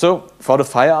results. So for the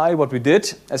FireEye, what we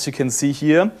did, as you can see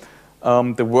here,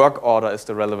 the work order is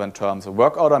the relevant term. So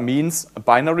work order means a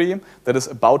binary that is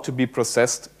about to be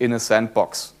processed in a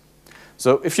sandbox.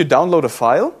 So if you download a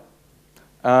file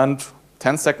and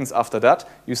 10 seconds after that,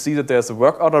 you see that there's a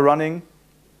work order running,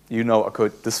 you know,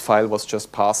 okay, this file was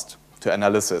just passed to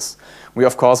analysis. We,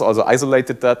 of course, also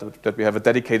isolated that we have a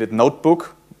dedicated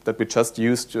notebook that we just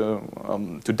use to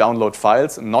download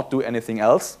files and not do anything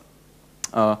else.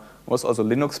 It was also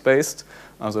Linux-based,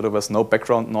 so there was no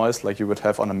background noise like you would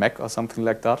have on a Mac or something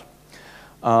like that.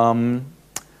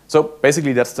 So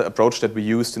basically, that's the approach that we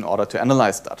used in order to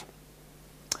analyze that.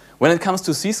 When it comes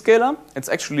to Zscaler, it's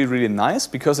actually really nice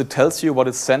because it tells you what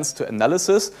it sends to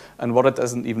analysis and what it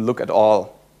doesn't even look at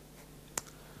all.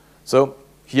 So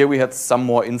here we had some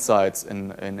more insights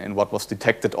in what was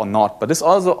detected or not. But this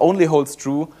also only holds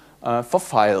true for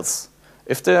files.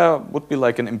 If there would be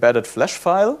like an embedded flash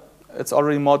file, it's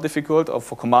already more difficult. Or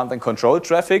for command and control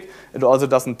traffic, it also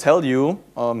doesn't tell you.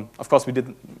 Of course,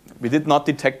 we did not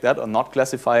detect that or not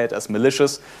classify it as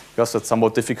malicious because it's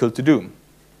somewhat difficult to do.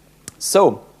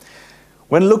 So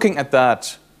when looking at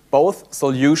that, both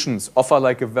solutions offer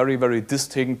like a very, very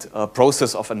distinct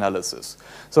process of analysis.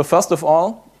 So first of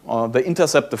all, they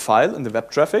intercept the file in the web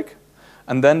traffic,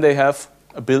 and then they have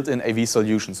a built-in AV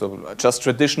solution, so just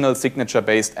traditional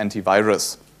signature-based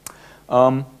antivirus.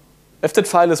 If that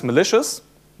file is malicious,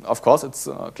 of course, it's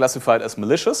classified as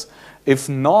malicious. If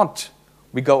not,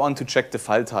 we go on to check the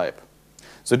file type.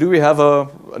 So do we have a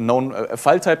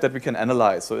file type that we can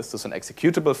analyze? So is this an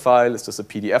executable file? Is this a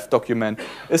PDF document?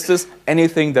 Is this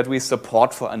anything that we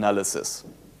support for analysis?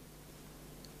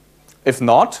 If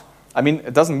not, I mean,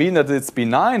 it doesn't mean that it's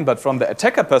benign, but from the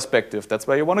attacker perspective, that's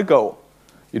where you want to go.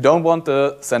 You don't want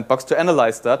the sandbox to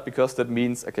analyze that because that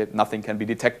means, okay, nothing can be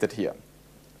detected here.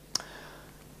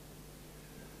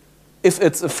 If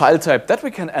it's a file type that we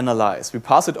can analyze, we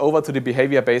pass it over to the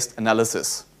behavior-based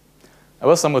analysis. It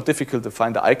was somewhat difficult to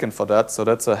find the icon for that, so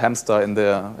that's a hamster in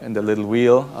the little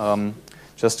wheel,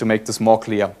 just to make this more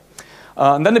clear.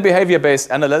 And then the behavior-based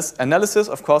analysis,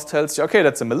 of course, tells you, okay,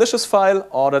 that's a malicious file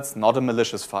or that's not a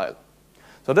malicious file.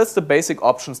 So that's the basic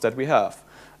options that we have.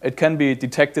 It can be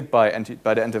detected by the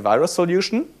antivirus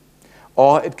solution,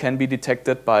 or it can be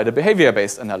detected by the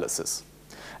behavior-based analysis.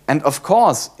 And of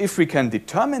course, if we can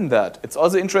determine that, it's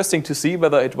also interesting to see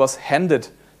whether it was handed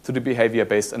to the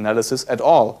behavior-based analysis at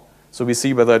all. So we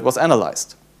see whether it was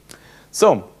analyzed.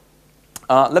 So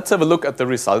let's have a look at the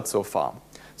results so far.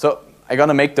 So I'm going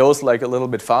to make those like a little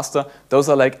bit faster. Those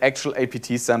are like actual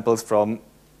APT samples from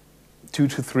 2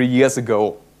 to 3 years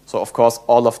ago. So of course,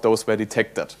 all of those were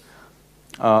detected.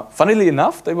 Funnily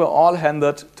enough, they were all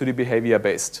handed to the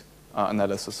behavior-based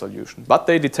analysis solution. But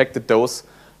they detected those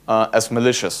as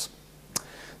malicious.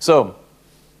 So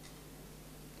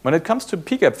when it comes to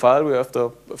PCAP file, we have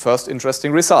the first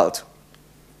interesting result.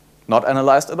 Not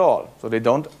analyzed at all. So they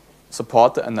don't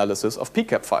support the analysis of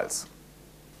PCAP files.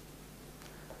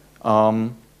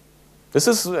 This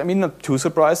is, I mean, not too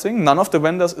surprising. None of the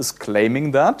vendors is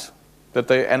claiming that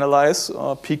they analyze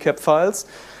PCAP files.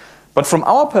 But from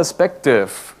our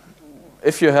perspective,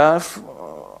 if you have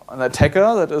an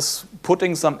attacker that is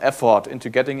putting some effort into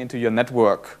getting into your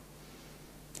network,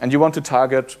 and you want to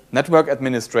target network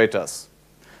administrators,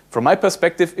 from my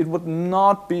perspective, it would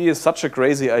not be such a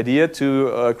crazy idea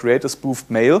to create a spoofed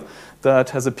mail that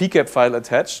has a PCAP file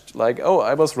attached, like, oh,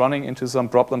 I was running into some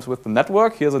problems with the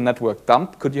network, here's a network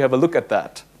dump, could you have a look at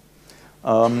that?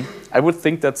 I would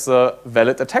think that's a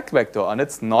valid attack vector, and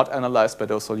it's not analyzed by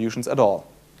those solutions at all.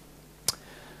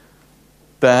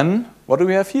 Then, what do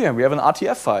we have here? We have an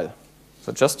RTF file.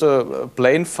 So just a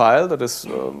plain file that is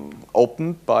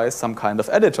opened by some kind of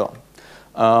editor.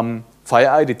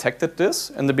 FireEye detected this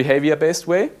in the behavior-based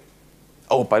way.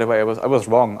 Oh, by the way, I was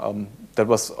wrong. That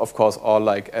was, of course, all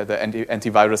like the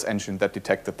antivirus engine that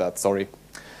detected that, sorry.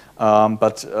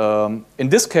 But in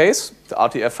this case, the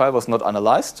RTF file was not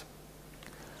analyzed.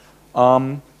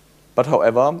 But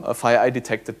however, FireEye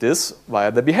detected this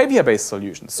via the behavior-based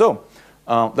solution. So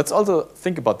let's also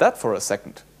think about that for a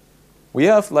second. We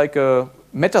have like a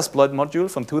Metasploit module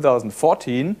from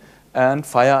 2014, and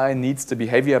FireEye needs the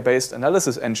behavior-based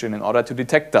analysis engine in order to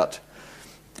detect that.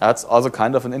 That's also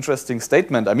kind of an interesting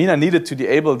statement. I mean, I needed to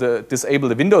disable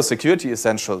the Windows security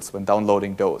essentials when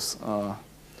downloading those. I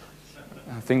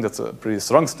think that's a pretty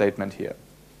strong statement here.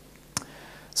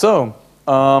 So,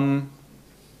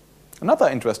 another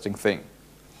interesting thing.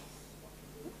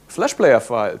 Flash player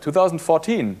file,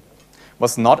 2014,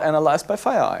 was not analyzed by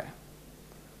FireEye.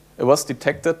 It was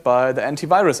detected by the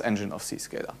antivirus engine of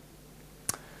Zscaler.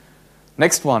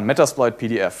 Next one, Metasploit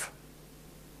PDF,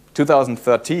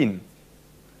 2013.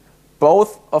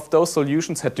 Both of those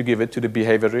solutions had to give it to the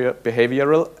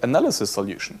behavioral analysis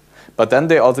solution. But then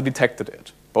they also detected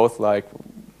it, both like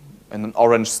in an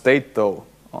orange state though.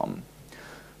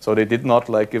 So they did not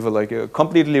like give a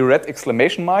completely red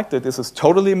exclamation mark that this is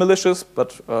totally malicious,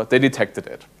 but they detected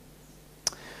it.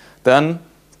 Then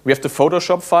we have the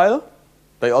Photoshop file.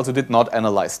 They also did not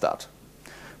analyze that.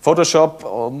 Photoshop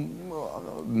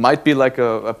might be like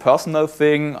a personal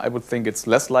thing. I would think it's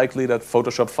less likely that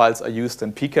Photoshop files are used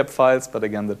than PCAP files, but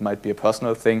again, that might be a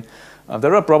personal thing.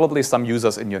 There are probably some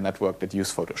users in your network that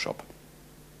use Photoshop.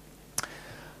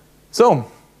 So,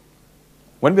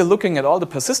 when we're looking at all the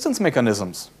persistence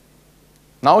mechanisms,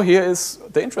 now here is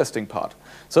the interesting part.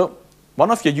 So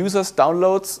one of your users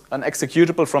downloads an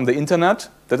executable from the internet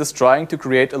that is trying to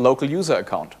create a local user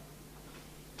account.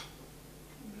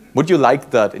 Would you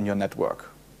like that in your network?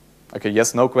 Okay,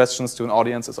 yes, no questions to an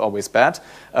audience is always bad.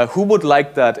 Who would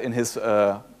like that in his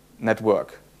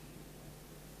network?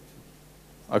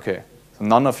 Okay, so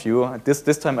none of you.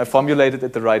 This time I formulated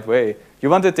it the right way. You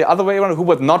want it the other way around? Who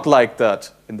would not like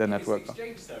that in their network?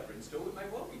 Exchange server installed, it may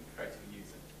well be creating a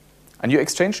user. And your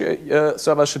Exchange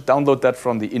server should download that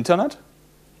from the internet?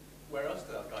 Where else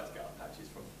do those guys get our patches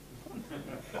from?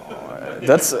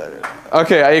 That's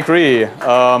okay, I agree.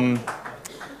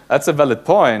 That's a valid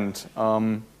point.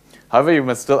 However, you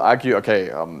must still argue, okay,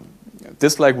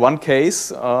 this like one case,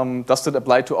 does it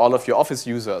apply to all of your Office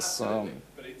users? Absolutely,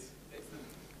 but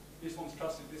this one's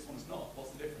trusted, this one's not.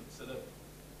 What's the difference to the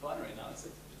binary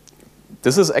analysis?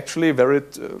 This is actually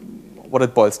what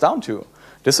it boils down to.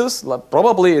 This is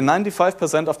probably in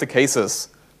 95% of the cases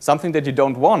something that you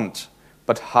don't want,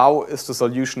 but how is the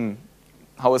solution,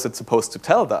 how is it supposed to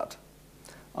tell that?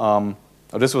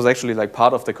 This was actually like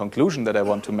part of the conclusion that I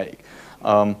want to make.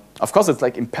 Of course, it's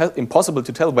like impossible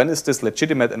to tell when is this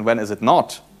legitimate and when is it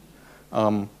not.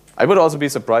 I would also be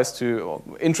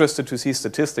interested to see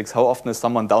statistics. How often is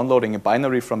someone downloading a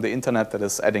binary from the internet that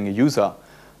is adding a user?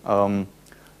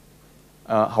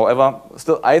 However,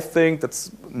 still, I think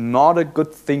that's not a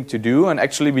good thing to do. And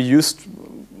actually, we used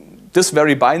this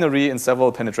very binary in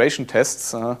several penetration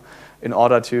tests in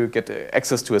order to get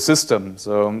access to a system.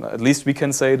 So at least we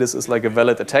can say this is like a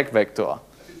valid attack vector.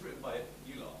 If it's written by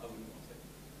you lot, I wouldn't want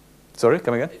it. Sorry,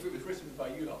 come again? If it was written by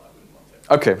you lot, I wouldn't want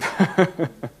it. Okay.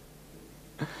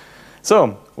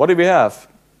 So what do we have?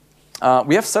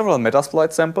 We have several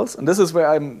Metasploit samples, and this is where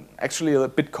I'm actually a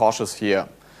bit cautious here.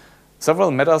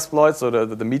 Several Metasploits, so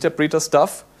the meter breeder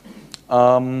stuff,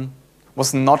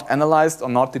 was not analyzed or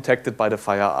not detected by the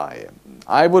FireEye.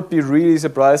 I would be really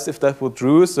surprised if that were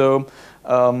true. So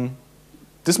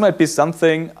this might be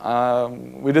something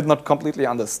we did not completely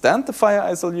understand the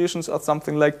FireEye solutions or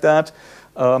something like that.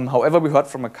 However, we heard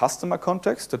from a customer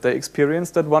context that they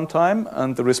experienced at one time,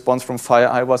 and the response from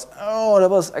FireEye was, "Oh, that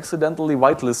was accidentally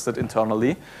whitelisted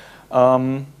internally."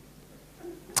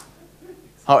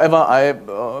 However, I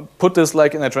put this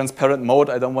like in a transparent mode.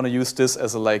 I don't want to use this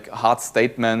as a like hard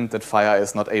statement that FireEye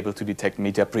is not able to detect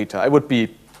meter breeder. I would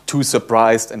be too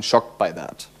surprised and shocked by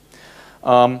that.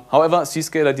 However,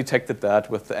 Zscaler detected that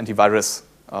with the antivirus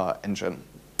engine.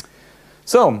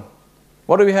 So,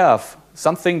 what do we have?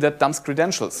 Something that dumps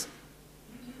credentials.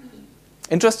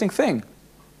 Interesting thing,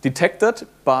 detected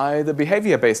by the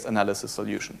behavior-based analysis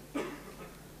solution.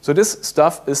 So this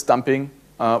stuff is dumping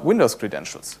Windows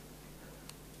credentials.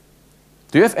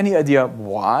 Do you have any idea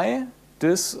why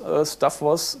this stuff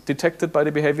was detected by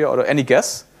the behavior, or any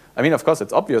guess? I mean, of course,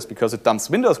 it's obvious because it dumps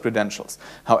Windows credentials.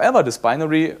 However, this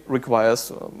binary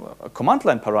requires a command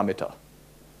line parameter.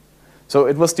 So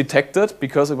it was detected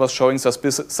because it was showing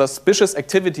suspicious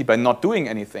activity by not doing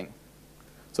anything.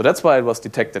 So that's why it was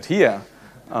detected here.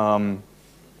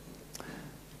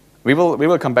 We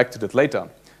will come back to that later.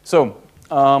 So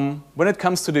when it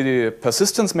comes to the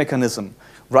persistence mechanism,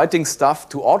 writing stuff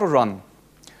to autorun,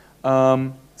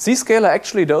 Zscaler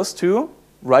actually does too,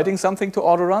 writing something to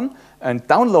autorun and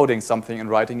downloading something and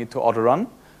writing it to autorun,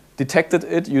 detected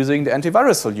it using the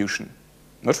antivirus solution,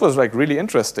 which was like really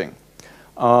interesting.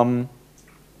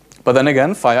 But then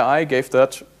again, FireEye gave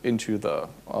that into the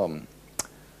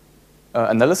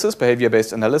analysis,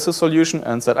 behavior-based analysis solution,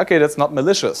 and said, okay, that's not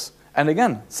malicious. And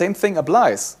again, same thing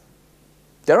applies.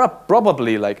 There are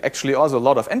probably like actually also a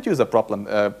lot of end-user programs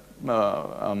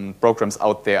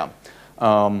out there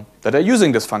that are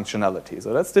using this functionality.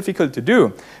 So that's difficult to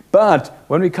do. But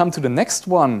when we come to the next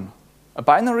one, a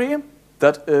binary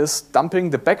that is dumping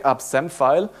the backup SAM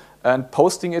file and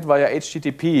posting it via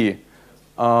HTTP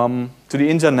to the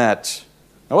internet.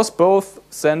 It was both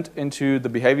sent into the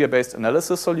behavior-based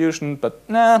analysis solution, but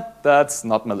nah, that's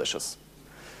not malicious.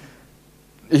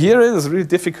 Here it is really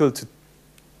difficult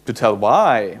to tell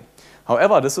why.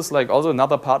 However, this is like also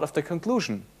another part of the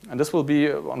conclusion, and this will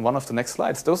be on one of the next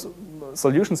slides. Those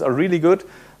solutions are really good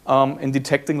in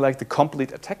detecting like the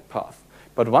complete attack path.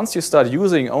 But once you start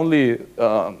using only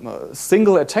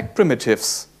single attack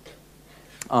primitives,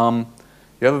 you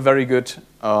have a very good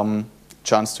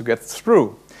chance to get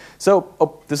through. So,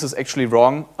 this is actually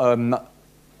wrong.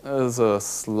 There's a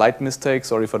slight mistake,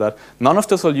 sorry for that. None of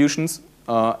the solutions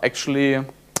actually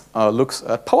looks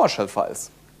at PowerShell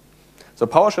files. So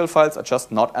PowerShell files are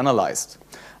just not analyzed.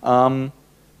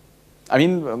 I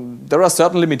mean, there are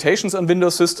certain limitations on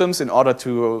Windows systems in order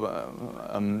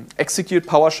to execute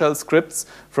PowerShell scripts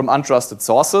from untrusted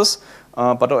sources.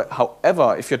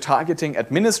 However, if you're targeting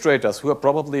administrators who are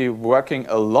probably working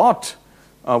a lot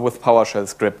with PowerShell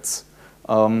scripts,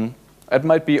 it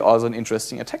might be also an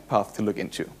interesting attack path to look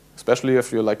into, especially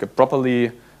if you're like a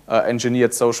properly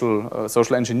engineered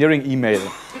social engineering email.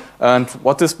 And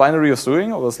what this binary was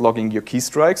doing was logging your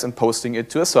keystrikes and posting it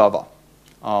to a server.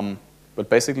 But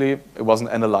basically, it wasn't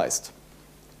analyzed.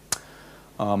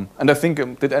 And I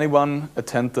think, did anyone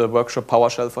attend the workshop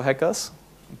PowerShell for Hackers?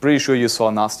 I'm pretty sure you saw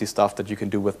nasty stuff that you can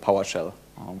do with PowerShell.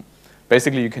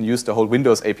 Basically, you can use the whole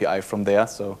Windows API from there,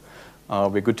 so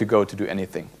we're good to go to do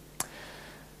anything.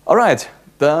 All right,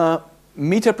 the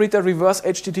meter-breeder reverse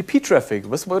HTTP traffic,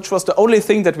 which was the only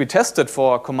thing that we tested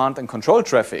for command and control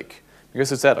traffic.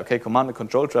 Because it said, okay, command and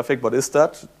control traffic, what is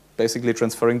that? Basically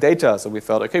transferring data. So we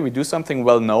thought, okay, we do something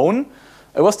well known.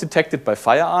 It was detected by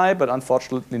FireEye, but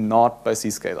unfortunately not by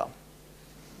Zscaler.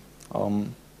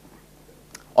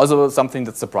 Also something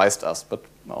that surprised us, but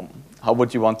how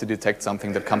would you want to detect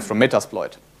something that comes from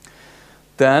Metasploit?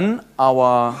 Then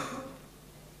our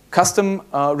custom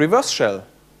reverse shell.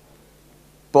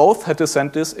 Both had to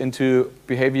send this into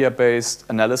behavior-based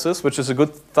analysis, which is a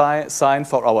good sign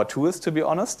for our tools, to be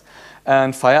honest.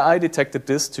 And FireEye detected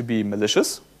this to be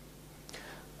malicious.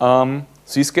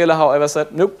 Zscaler, however,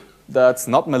 said, nope, that's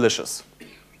not malicious.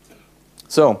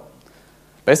 So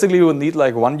basically, we will need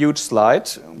like one huge slide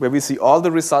where we see all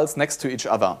the results next to each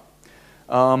other.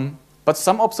 But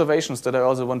some observations that I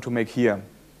also want to make here.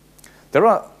 There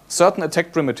are certain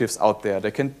attack primitives out there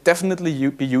that can definitely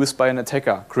be used by an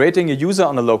attacker, creating a user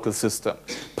on a local system,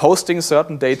 posting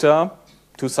certain data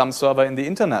to some server in the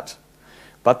internet.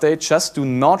 But they just do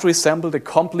not resemble the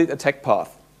complete attack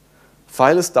path.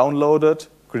 File is downloaded,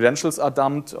 credentials are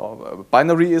dumped, or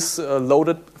binary is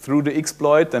loaded through the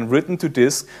exploit, then written to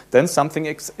disk, then something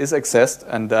is accessed,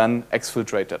 and then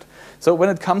exfiltrated. So when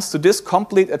it comes to this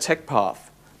complete attack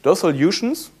path, those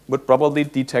solutions would probably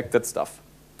detect that stuff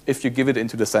if you give it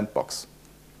into the sandbox.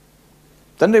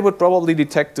 Then they would probably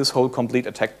detect this whole complete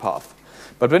attack path.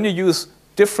 But when you use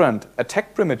different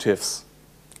attack primitives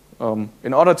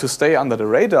in order to stay under the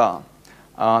radar,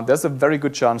 there's a very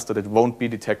good chance that it won't be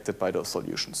detected by those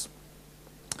solutions.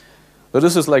 So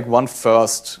this is like one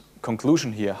first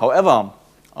conclusion here. However,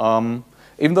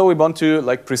 even though we want to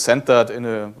like present that in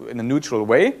a neutral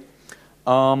way,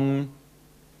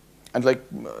 and like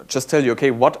just tell you,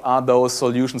 okay, what are those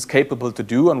solutions capable to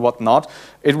do and what not,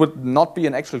 it would not be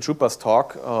an actual Troopers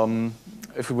talk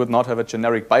if we would not have a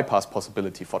generic bypass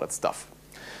possibility for that stuff.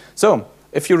 So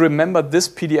if you remember this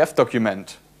PDF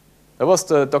document, that was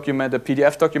the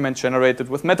PDF document generated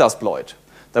with Metasploit.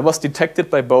 That was detected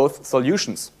by both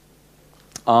solutions.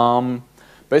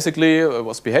 Basically, it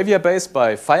was behavior-based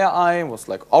by FireEye, it was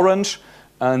like orange,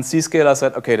 and Zscaler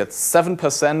said, okay, that's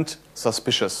 7%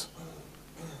 suspicious.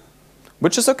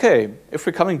 Which is okay. If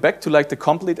we're coming back to like the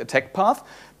complete attack path,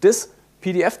 this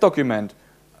PDF document,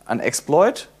 an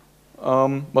exploit,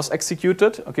 was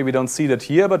executed. Okay, we don't see that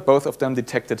here, but both of them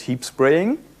detected heap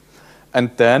spraying. And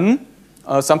then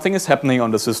something is happening on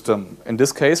the system. In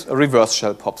this case, a reverse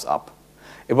shell pops up.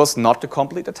 It was not the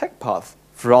complete attack path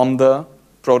from the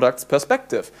product's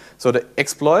perspective. So the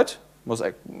exploit was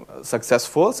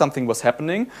successful, something was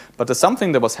happening, but the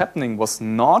something that was happening was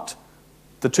not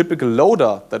the typical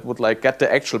loader that would like get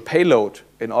the actual payload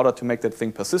in order to make that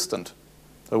thing persistent.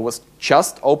 So it was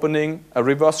just opening a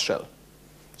reverse shell.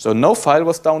 So no file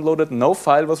was downloaded, no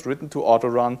file was written to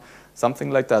auto-run,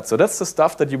 something like that. So that's the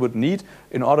stuff that you would need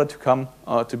in order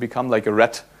to become like a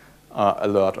red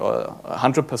alert or a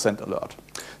 100% alert.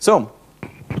 So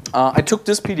I took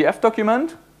this PDF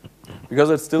document because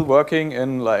it's still working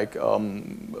in like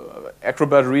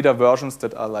Acrobat Reader versions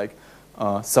that are like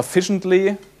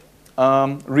sufficiently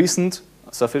recent,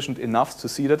 sufficient enough to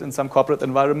see that in some corporate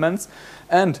environments.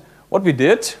 And what we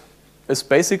did is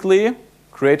basically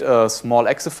create a small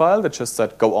exe file that just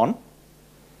said go on,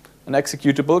 an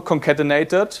executable,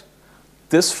 concatenated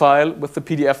this file with the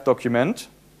PDF document,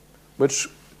 which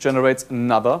generates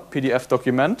another PDF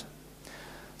document.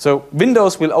 So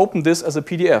Windows will open this as a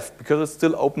PDF because it's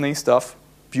still opening stuff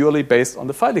purely based on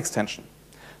the file extension.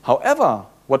 However,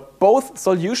 what both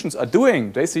solutions are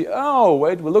doing, they see, oh,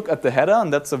 wait, we look at the header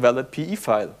and that's a valid PE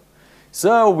file.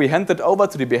 So we hand it over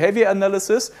to the behavior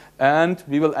analysis and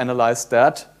we will analyze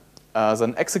that as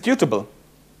an executable.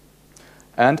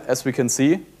 And as we can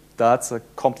see, that's a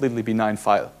completely benign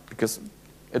file because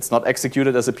it's not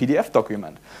executed as a PDF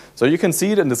document. So you can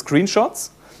see it in the screenshots.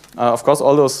 Of course,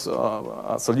 all those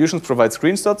solutions provide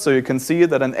screenshots, so you can see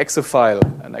that an exe file,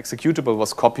 an executable,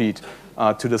 was copied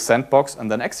to the sandbox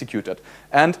and then executed.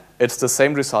 And it's the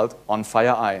same result on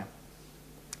FireEye.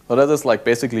 So that is like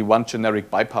basically one generic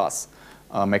bypass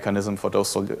mechanism for those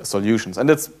solutions. And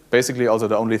it's basically also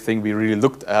the only thing we really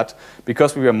looked at,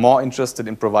 because we were more interested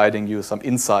in providing you some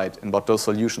insight in what those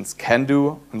solutions can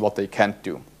do and what they can't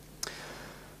do.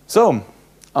 So,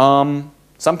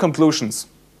 some conclusions.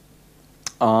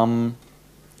 What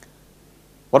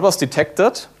was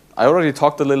detected? I already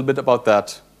talked a little bit about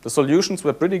that. The solutions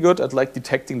were pretty good at like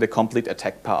detecting the complete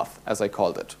attack path, as I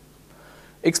called it.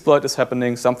 Exploit is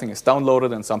happening, something is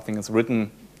downloaded, and something is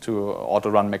written to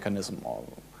auto-run mechanism.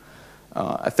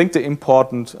 I think the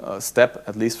important step,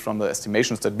 at least from the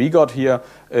estimations that we got here,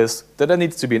 is that there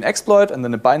needs to be an exploit, and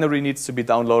then a binary needs to be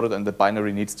downloaded, and the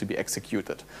binary needs to be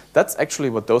executed. That's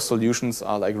actually what those solutions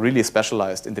are like really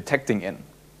specialized in detecting in.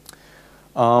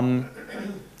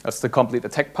 That's the complete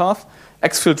attack path.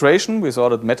 Exfiltration, we saw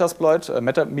that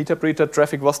metabreeder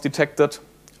traffic was detected.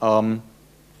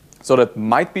 So that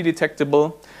might be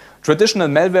detectable. Traditional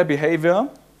malware behavior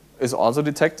is also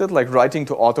detected, like writing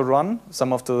to auto-run.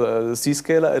 Some of the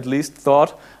C-scaler at least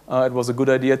thought it was a good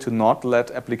idea to not let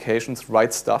applications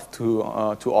write stuff to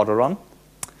auto-run.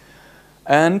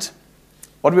 And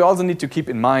what we also need to keep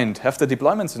in mind, have the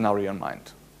deployment scenario in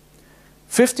mind.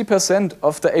 50%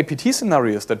 of the APT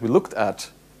scenarios that we looked at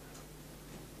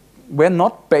were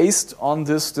not based on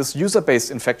this user-based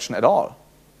infection at all.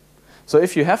 So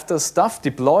if you have the stuff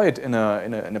deployed in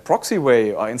a proxy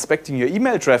way or inspecting your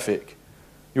email traffic,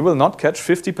 you will not catch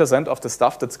 50% of the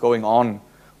stuff that's going on,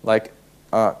 like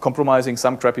compromising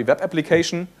some crappy web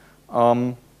application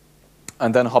and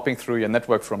then hopping through your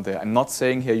network from there. I'm not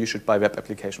saying here you should buy web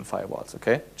application firewalls,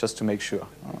 okay? Just to make sure.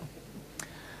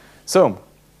 So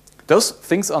those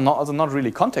things are also not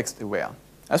really context aware.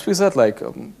 As we said, like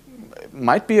it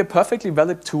might be a perfectly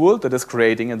valid tool that is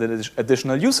creating an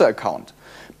additional user account.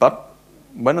 But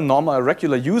when a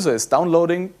regular user is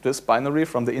downloading this binary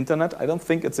from the internet, I don't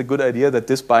think it's a good idea that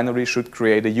this binary should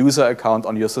create a user account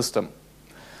on your system.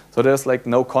 So there's like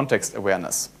no context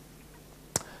awareness.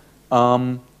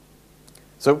 So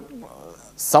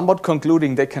somewhat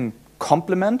concluding, they can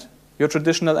complement your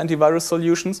traditional antivirus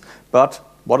solutions, but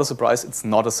what a surprise, it's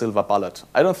not a silver bullet.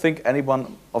 I don't think any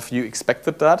one of you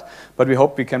expected that, but we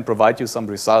hope we can provide you some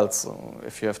results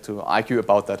if you have to argue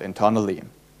about that internally.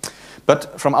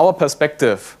 But from our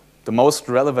perspective, the most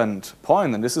relevant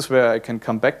point, and this is where I can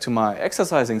come back to my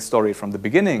exercising story from the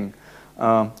beginning,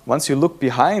 once you look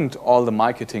behind all the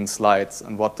marketing slides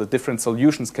and what the different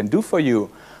solutions can do for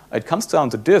you, it comes down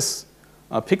to this.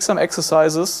 Pick some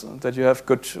exercises that you have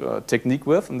good technique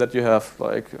with and that you have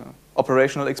like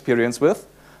operational experience with,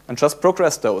 and just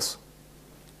progress those.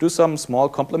 Do some small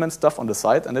complement stuff on the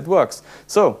side, and it works.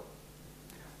 So,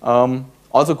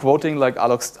 also quoting like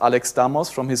Alex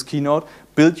Stamos from his keynote,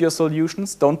 build your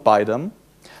solutions, don't buy them.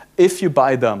 If you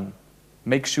buy them,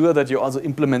 make sure that you also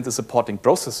implement the supporting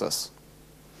processes.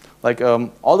 Like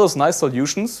all those nice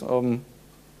solutions,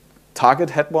 Target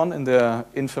had one in their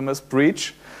infamous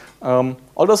breach.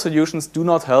 All those solutions do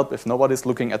not help if nobody's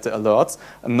looking at the alerts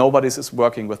and nobody is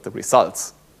working with the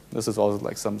results. This is also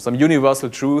like some universal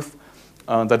truth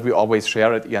that we always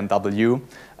share at ENW.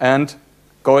 And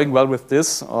going well with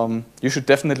this, you should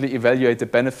definitely evaluate the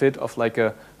benefit of like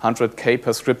a 100K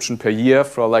prescription per year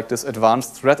for like this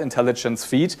advanced threat intelligence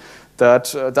feed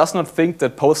that does not think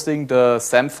that posting the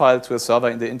SAM file to a server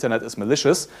in the internet is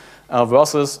malicious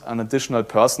versus an additional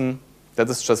person that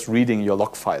is just reading your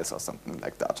log files or something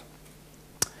like that.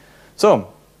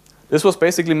 So this was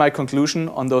basically my conclusion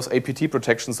on those APT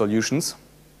protection solutions.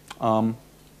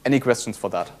 Any questions for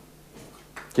that?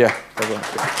 Yeah.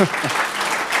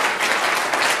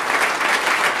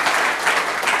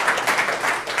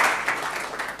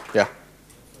 Yeah.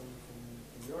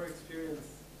 From your experience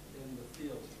in the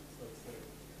field, so to say,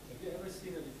 have you ever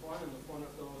seen a deployment of one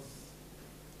of those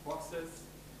boxes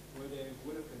where they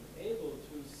would have been able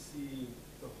to see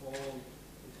the whole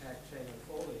attack chain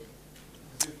unfolding?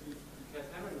 Because you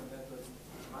kept hammering on that, but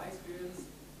in my experience,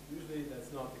 usually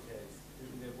that's not the case.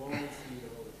 Usually they won't see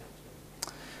the whole attack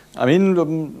chain. I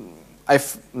mean,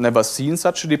 I've never seen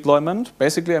such a deployment.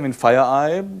 Basically, I mean,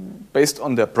 FireEye, based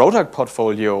on their product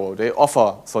portfolio, they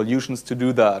offer solutions to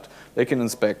do that. They can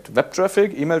inspect web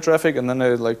traffic, email traffic, and then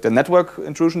they, like the network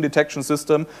intrusion detection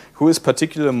system, who is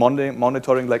particularly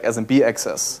monitoring like SMB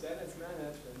access. Then it's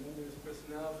managed, and then there's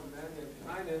personnel from management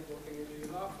behind it looking into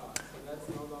your log files. So that's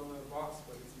no longer a box,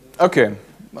 but it's Okay,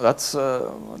 that's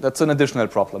an additional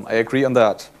problem. I agree on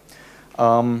that.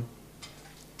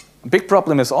 A big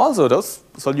problem is also those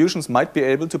solutions might be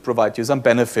able to provide you some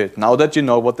benefit now that you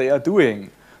know what they are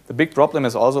doing. The big problem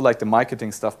is also like the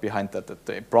marketing stuff behind that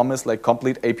they promise like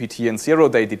complete APT and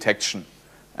zero-day detection.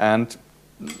 And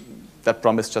that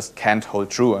promise just can't hold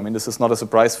true. I mean, this is not a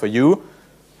surprise for you,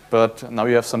 but now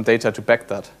you have some data to back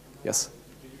that. Yes?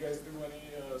 Did you guys do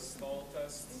any stall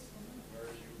tests? Where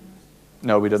you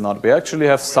No, we did not. We actually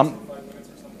have some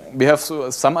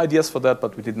ideas for that,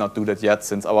 but we did not do that yet,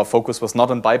 since our focus was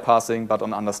not on bypassing, but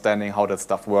on understanding how that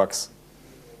stuff works.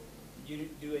 Did you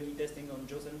do any testing on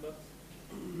JOSN bugs?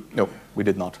 No, we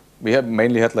did not. We had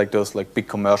mainly had like those like big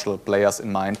commercial players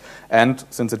in mind, and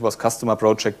since it was customer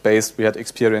project based, we had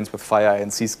experience with Fire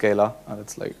and Zscaler, and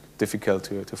it's like difficult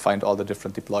to find all the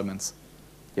different deployments.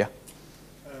 Yeah.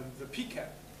 The PCAP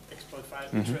exploit file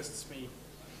interests me.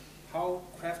 How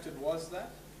crafted was that?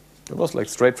 It was like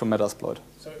straight from Metasploit.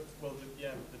 So, well, the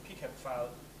PCAP file,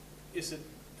 is it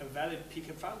a valid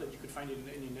PCAP file that you could find in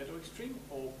any network stream,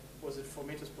 or was it for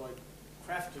Metasploit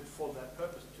crafted for that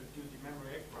purpose to do the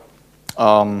memory exploit?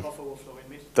 Buffer overflow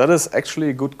in Metasploit? That is actually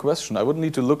a good question. I would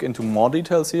need to look into more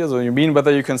details here. So you mean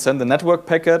whether you can send a network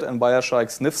packet and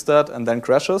Wireshark sniffs that and then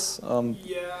crashes? Yeah, I'm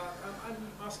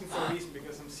asking for a reason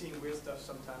because I'm seeing weird stuff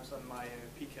sometimes on my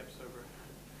PCAP server.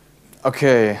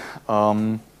 Okay.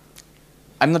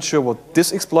 I'm not sure what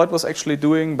this exploit was actually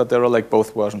doing, but there are like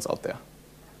both versions out there.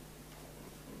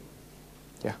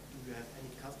 Yeah. Do you have any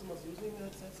customers using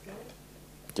Zscaler?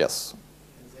 Yes.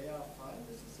 And they are fine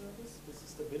with the service, with the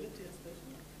stability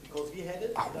especially? Because we had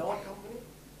it at our company,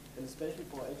 and especially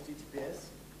for HTTPS,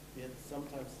 we had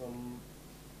sometimes some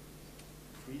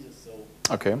freezes. So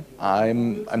Okay.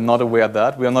 I'm not aware of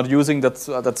that. We are not using that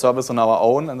service on our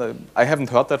own, and I haven't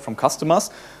heard that from customers.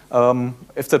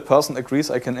 If that person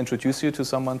agrees, I can introduce you to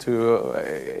someone to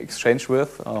exchange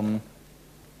with,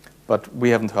 but we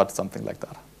haven't heard something like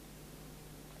that.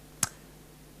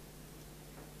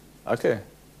 Okay.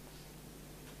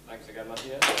 Thanks again,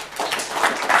 Matthias.